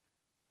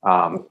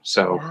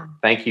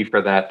 Thank you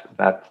for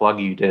that plug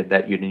you did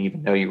that you didn't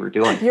even know you were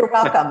doing. You're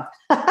welcome.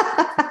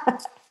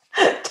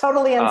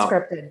 Totally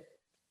unscripted.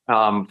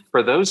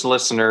 For those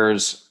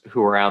listeners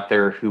who are out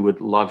there who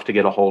would love to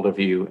get a hold of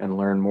you and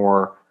learn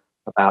more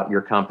about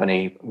your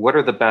company, what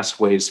are the best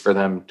ways for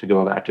them to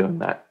go about doing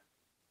that?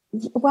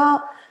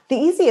 Well, the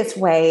easiest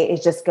way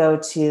is just go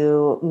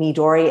to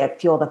Midori at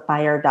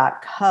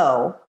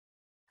fuelthefire.co.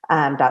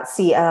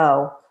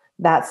 .co.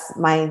 That's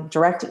my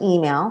direct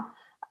email.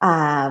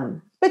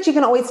 But you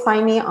can always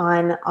find me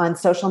on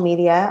social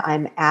media.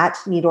 I'm at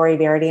Midori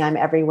Verity. I'm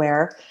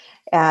everywhere.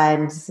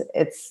 And so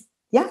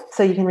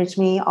you can reach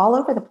me all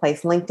over the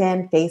place.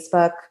 LinkedIn,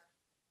 Facebook,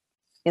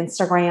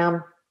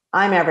 Instagram.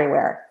 I'm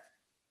everywhere.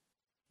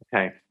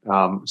 Okay.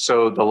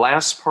 So the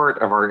last part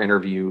of our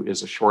interview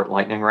is a short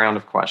lightning round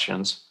of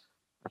questions.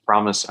 I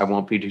promise I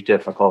won't be too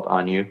difficult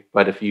on you,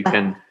 but if you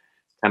can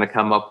kind of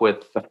come up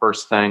with the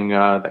first thing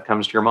that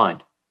comes to your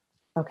mind.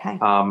 Okay.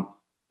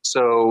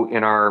 So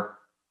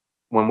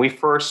when we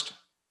first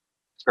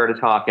started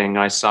talking,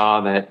 I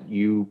saw that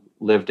you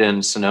lived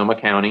in Sonoma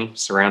County,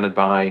 surrounded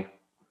by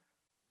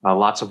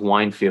lots of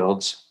wine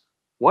fields.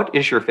 What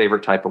is your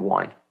favorite type of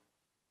wine?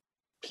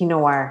 Pinot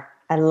Noir.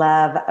 I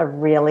love a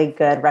really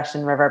good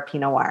Russian River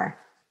Pinot Noir.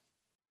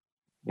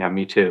 Yeah,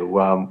 me too.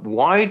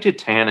 Why do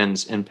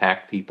tannins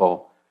impact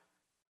people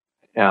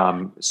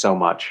so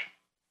much?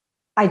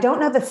 I don't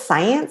know the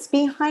science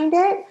behind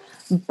it,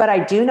 but I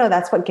do know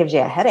that's what gives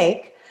you a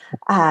headache.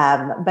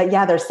 But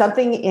yeah, there's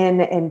something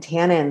in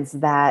tannins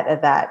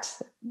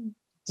that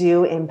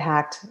do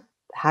impact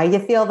how you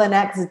feel the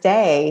next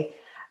day.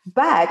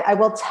 But I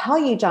will tell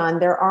you, John,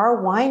 there are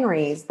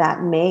wineries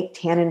that make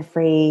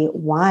tannin-free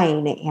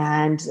wine,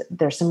 and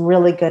there's some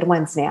really good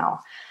ones now.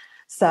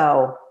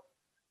 So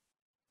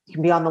you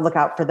can be on the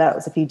lookout for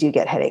those if you do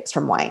get headaches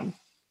from wine.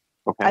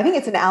 Okay. I think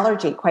it's an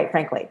allergy, quite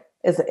frankly,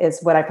 is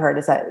what I've heard,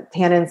 is that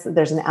tannins,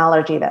 there's an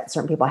allergy that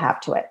certain people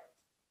have to it.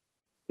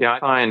 Yeah, I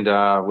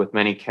find with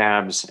many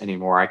cabs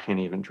anymore, I can't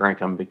even drink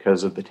them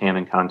because of the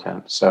tannin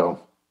content.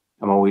 So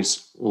I'm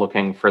always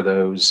looking for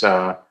those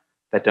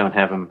that don't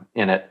have them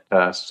in it,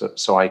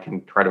 so I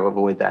can try to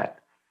avoid that.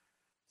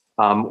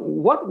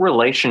 What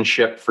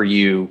relationship for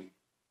you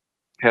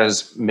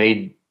has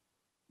made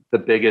the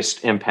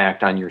biggest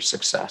impact on your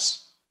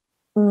success?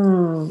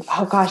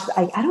 Oh gosh,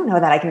 I don't know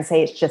that I can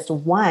say it's just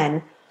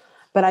one,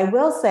 but I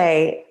will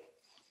say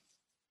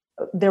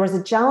there was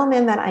a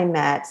gentleman that I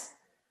met.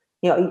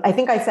 I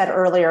think I said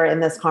earlier in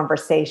this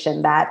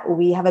conversation that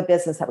we have a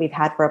business that we've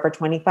had for over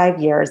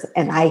 25 years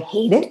and I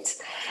hate it.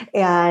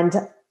 And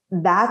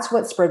that's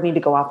what spurred me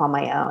to go off on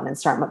my own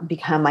and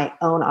become my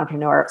own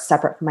entrepreneur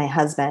separate from my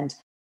husband.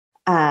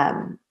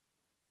 And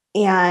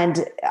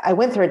I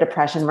went through a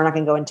depression. We're not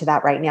going to go into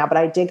that right now, but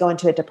I did go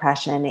into a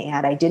depression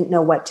and I didn't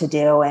know what to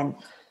do. And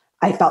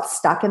I felt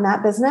stuck in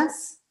that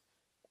business.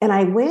 And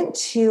I went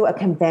to a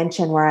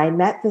convention where I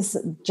met this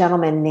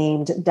gentleman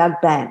named Doug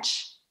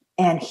Bench,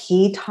 and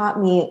he taught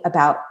me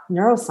about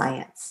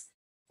neuroscience.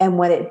 And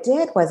what it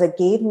did was it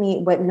gave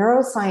me what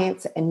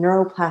neuroscience and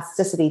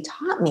neuroplasticity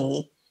taught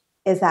me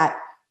is that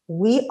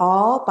we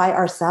all by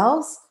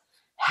ourselves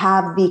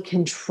have the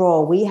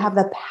control. We have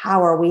the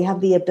power. We have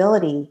the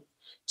ability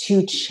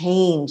to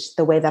change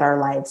the way that our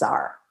lives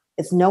are.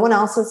 It's no one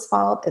else's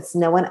fault. It's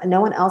no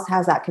one else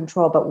has that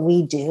control, but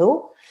we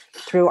do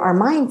through our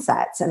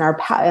mindsets and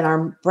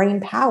our brain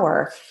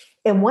power.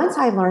 And once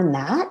I learned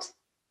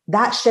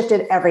that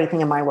shifted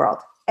everything in my world.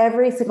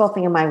 Every single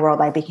thing in my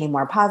world, I became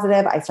more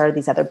positive. I started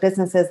these other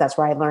businesses. That's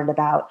where I learned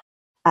about,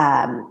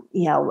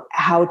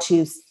 how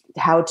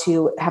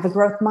to have a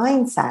growth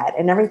mindset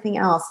and everything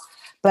else.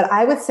 But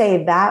I would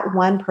say that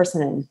one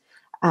person,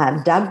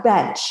 Doug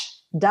Bench,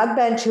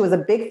 who was a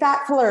big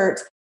fat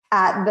flirt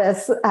at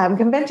this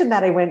convention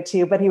that I went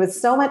to, but he was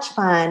so much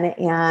fun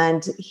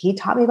and he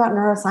taught me about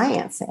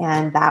neuroscience.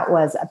 And that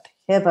was a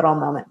pivotal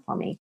moment for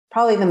me.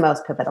 Probably the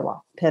most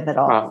pivotal.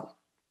 Wow.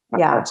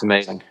 Yeah. That's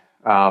amazing.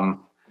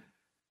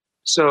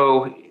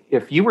 So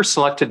if you were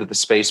selected to the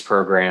space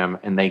program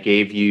and they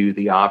gave you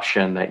the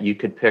option that you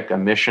could pick a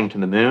mission to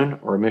the moon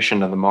or a mission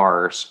to the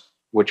Mars,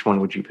 which one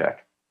would you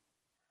pick?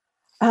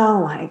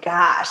 Oh my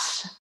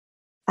gosh.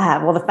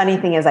 Well, the funny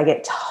thing is I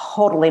get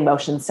totally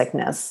motion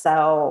sickness,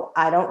 so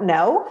I don't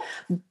know,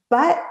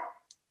 but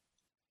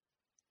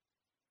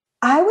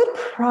I would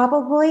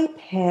probably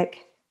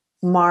pick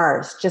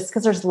Mars just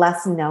because there's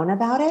less known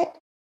about it.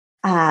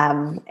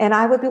 And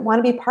I would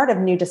want to be part of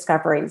new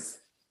discoveries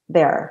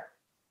there.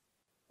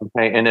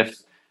 Okay. And if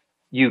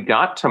you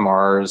got to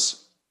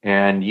Mars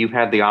and you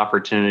had the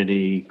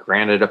opportunity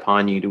granted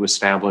upon you to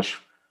establish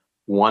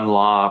one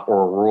law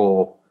or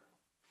rule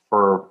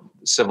for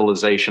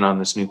civilization on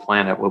this new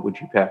planet, what would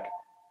you pick?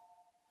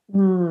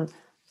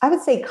 I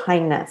would say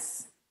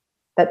kindness.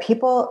 That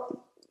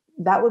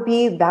would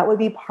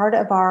be part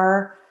of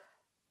our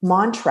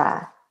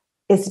mantra,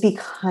 is to be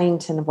kind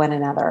to one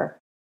another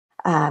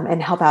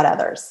and help out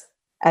others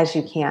as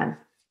you can.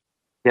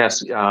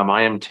 Yes,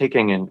 I am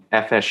taking an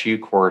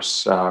FSU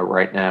course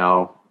right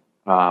now,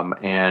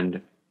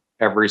 and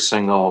every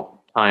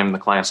single time the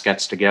class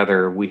gets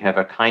together, we have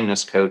a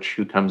kindness coach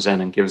who comes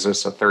in and gives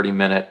us a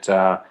 30-minute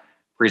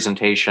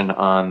presentation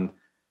on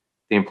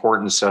the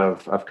importance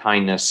of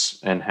kindness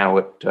and how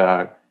it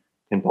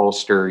can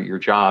bolster your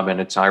job. And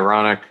it's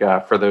ironic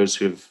for those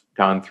who've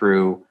gone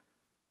through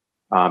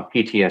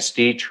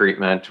PTSD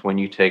treatment, when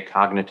you take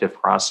cognitive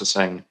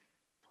processing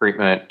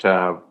treatment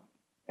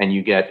and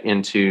you get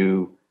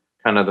into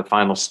kind of the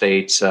final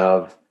states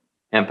of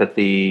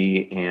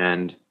empathy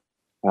and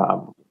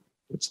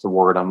what's the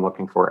word I'm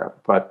looking for?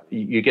 But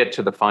you get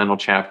to the final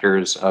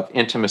chapters of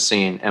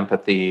intimacy and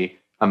empathy,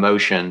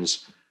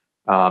 emotions.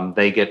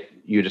 They get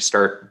you to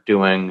start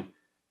doing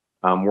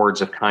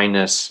words of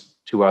kindness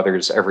to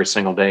others every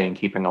single day and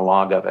keeping a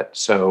log of it.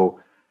 So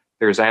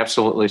there's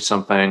absolutely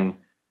something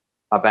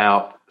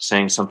about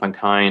saying something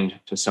kind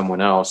to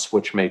someone else,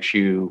 which makes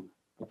you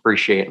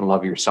appreciate and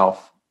love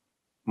yourself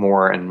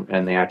more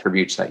and the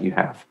attributes that you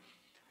have.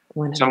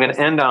 100%. So I'm going to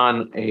end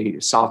on a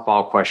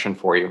softball question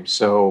for you.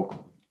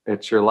 So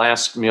it's your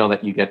last meal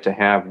that you get to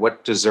have.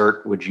 What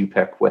dessert would you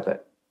pick with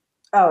it?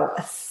 Oh,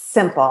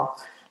 simple.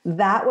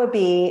 That would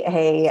be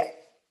a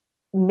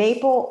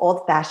maple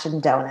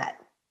old-fashioned donut,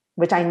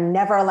 which I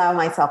never allow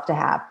myself to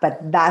have.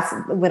 But that's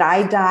when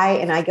I die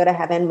and I go to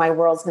heaven, my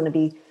world's going to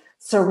be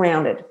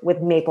surrounded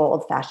with maple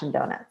old-fashioned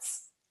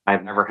donuts.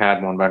 I've never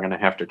had one, but I'm going to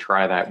have to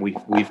try that.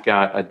 We've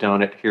got a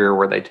donut here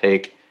where they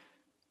take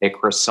a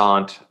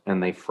croissant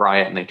and they fry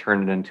it and they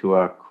turn it into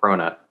a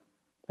cronut.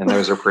 And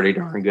those are pretty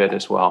darn good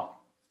as well.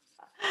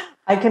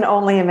 I can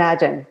only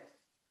imagine.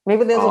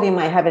 Maybe those will be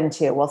my heaven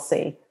too. We'll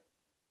see.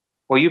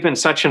 Well, you've been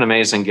such an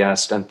amazing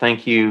guest, and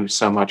thank you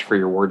so much for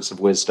your words of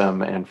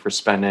wisdom and for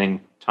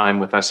spending time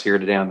with us here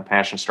today on the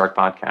Passion Struck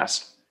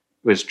podcast.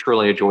 It was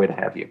truly a joy to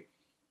have you.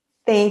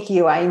 Thank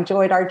you. I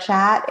enjoyed our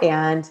chat,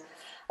 and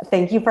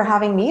thank you for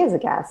having me as a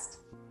guest.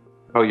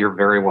 Oh, you're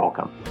very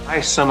welcome.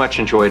 I so much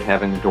enjoyed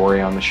having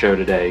Midori on the show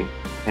today,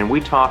 and we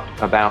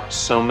talked about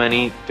so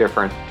many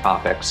different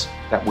topics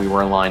that we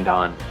were aligned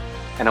on.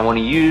 And I want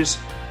to use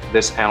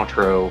this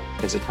outro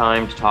as a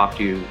time to talk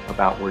to you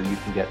about where you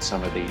can get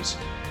some of these.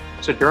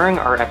 So during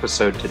our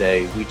episode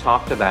today, we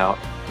talked about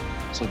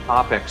some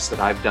topics that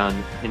I've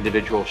done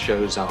individual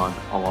shows on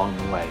along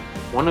the way.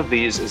 One of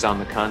these is on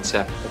the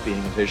concept of being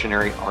a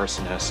visionary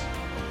arsonist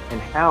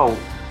and how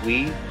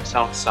we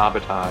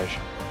self-sabotage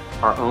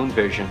our own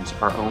visions,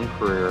 our own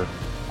career,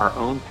 our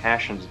own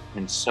passions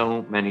in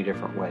so many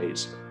different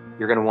ways.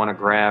 You're going to want to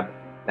grab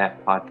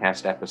that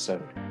podcast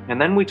episode. And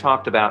then we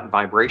talked about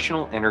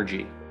vibrational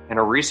energy in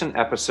a recent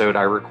episode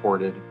I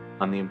recorded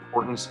on the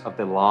importance of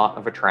the law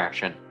of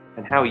attraction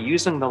and how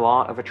using the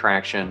law of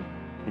attraction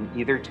can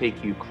either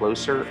take you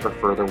closer or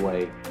further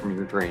away from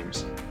your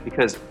dreams,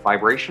 because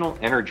vibrational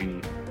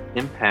energy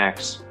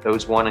impacts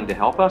those wanting to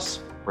help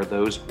us or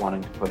those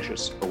wanting to push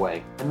us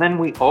away. And then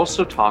we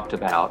also talked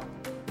about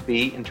the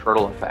bee and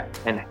turtle effect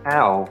and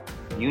how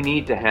you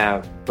need to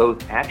have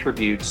both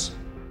attributes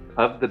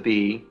of the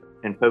bee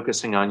and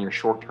focusing on your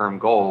short-term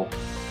goal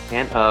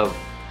and of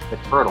the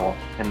turtle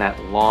and that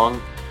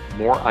long,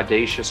 more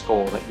audacious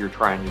goal that you're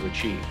trying to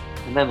achieve.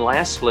 And then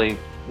lastly,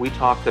 we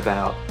talked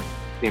about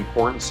the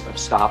importance of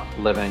stop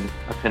living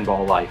a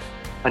pinball life,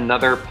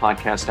 another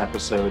podcast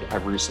episode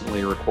I've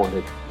recently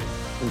recorded.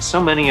 And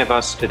so many of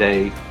us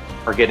today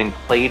are getting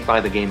played by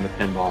the game of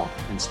pinball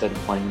instead of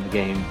playing the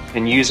game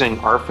and using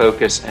our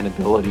focus and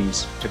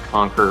abilities to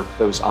conquer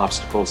those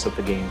obstacles that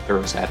the game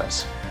throws at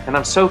us. And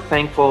I'm so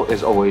thankful,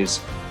 as always,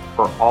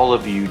 for all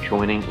of you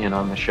joining in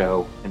on the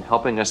show and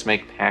helping us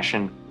make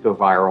passion go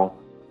viral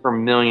for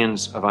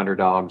millions of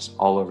underdogs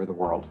all over the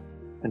world.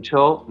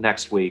 Until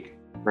next week,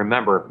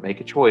 remember, make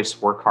a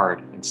choice, work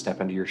hard, and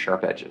step into your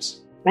sharp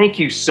edges. Thank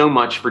you so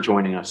much for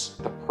joining us.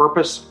 The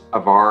purpose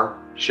of our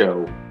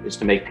show is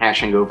to make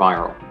passion go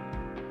viral.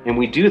 And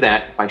we do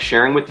that by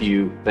sharing with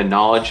you the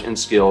knowledge and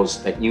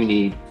skills that you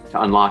need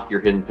to unlock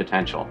your hidden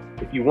potential.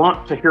 If you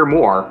want to hear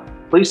more,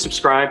 please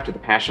subscribe to the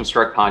Passion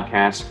Struck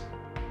podcast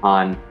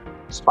on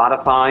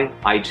Spotify,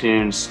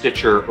 iTunes,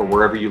 Stitcher, or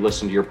wherever you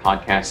listen to your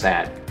podcasts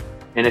at.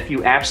 And if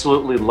you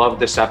absolutely love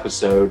this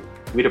episode,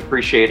 we'd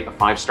appreciate a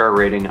 5-star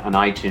rating on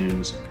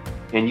iTunes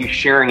and you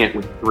sharing it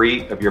with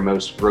 3 of your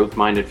most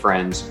growth-minded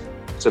friends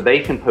so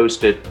they can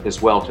post it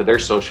as well to their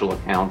social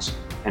accounts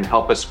and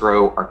help us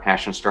grow our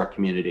Passion Struck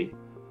community.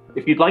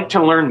 If you'd like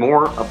to learn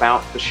more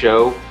about the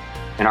show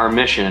and our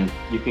mission,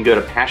 you can go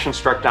to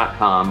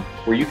passionstruck.com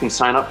where you can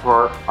sign up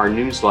for our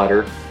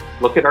newsletter,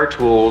 look at our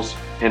tools,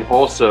 and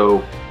also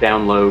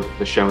download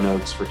the show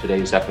notes for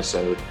today's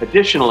episode.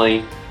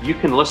 Additionally, you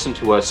can listen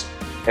to us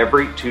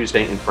every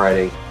Tuesday and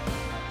Friday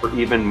for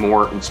even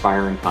more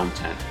inspiring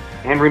content.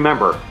 And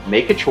remember,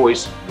 make a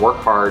choice, work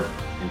hard,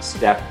 and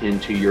step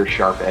into your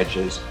sharp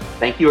edges.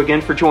 Thank you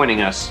again for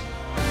joining us.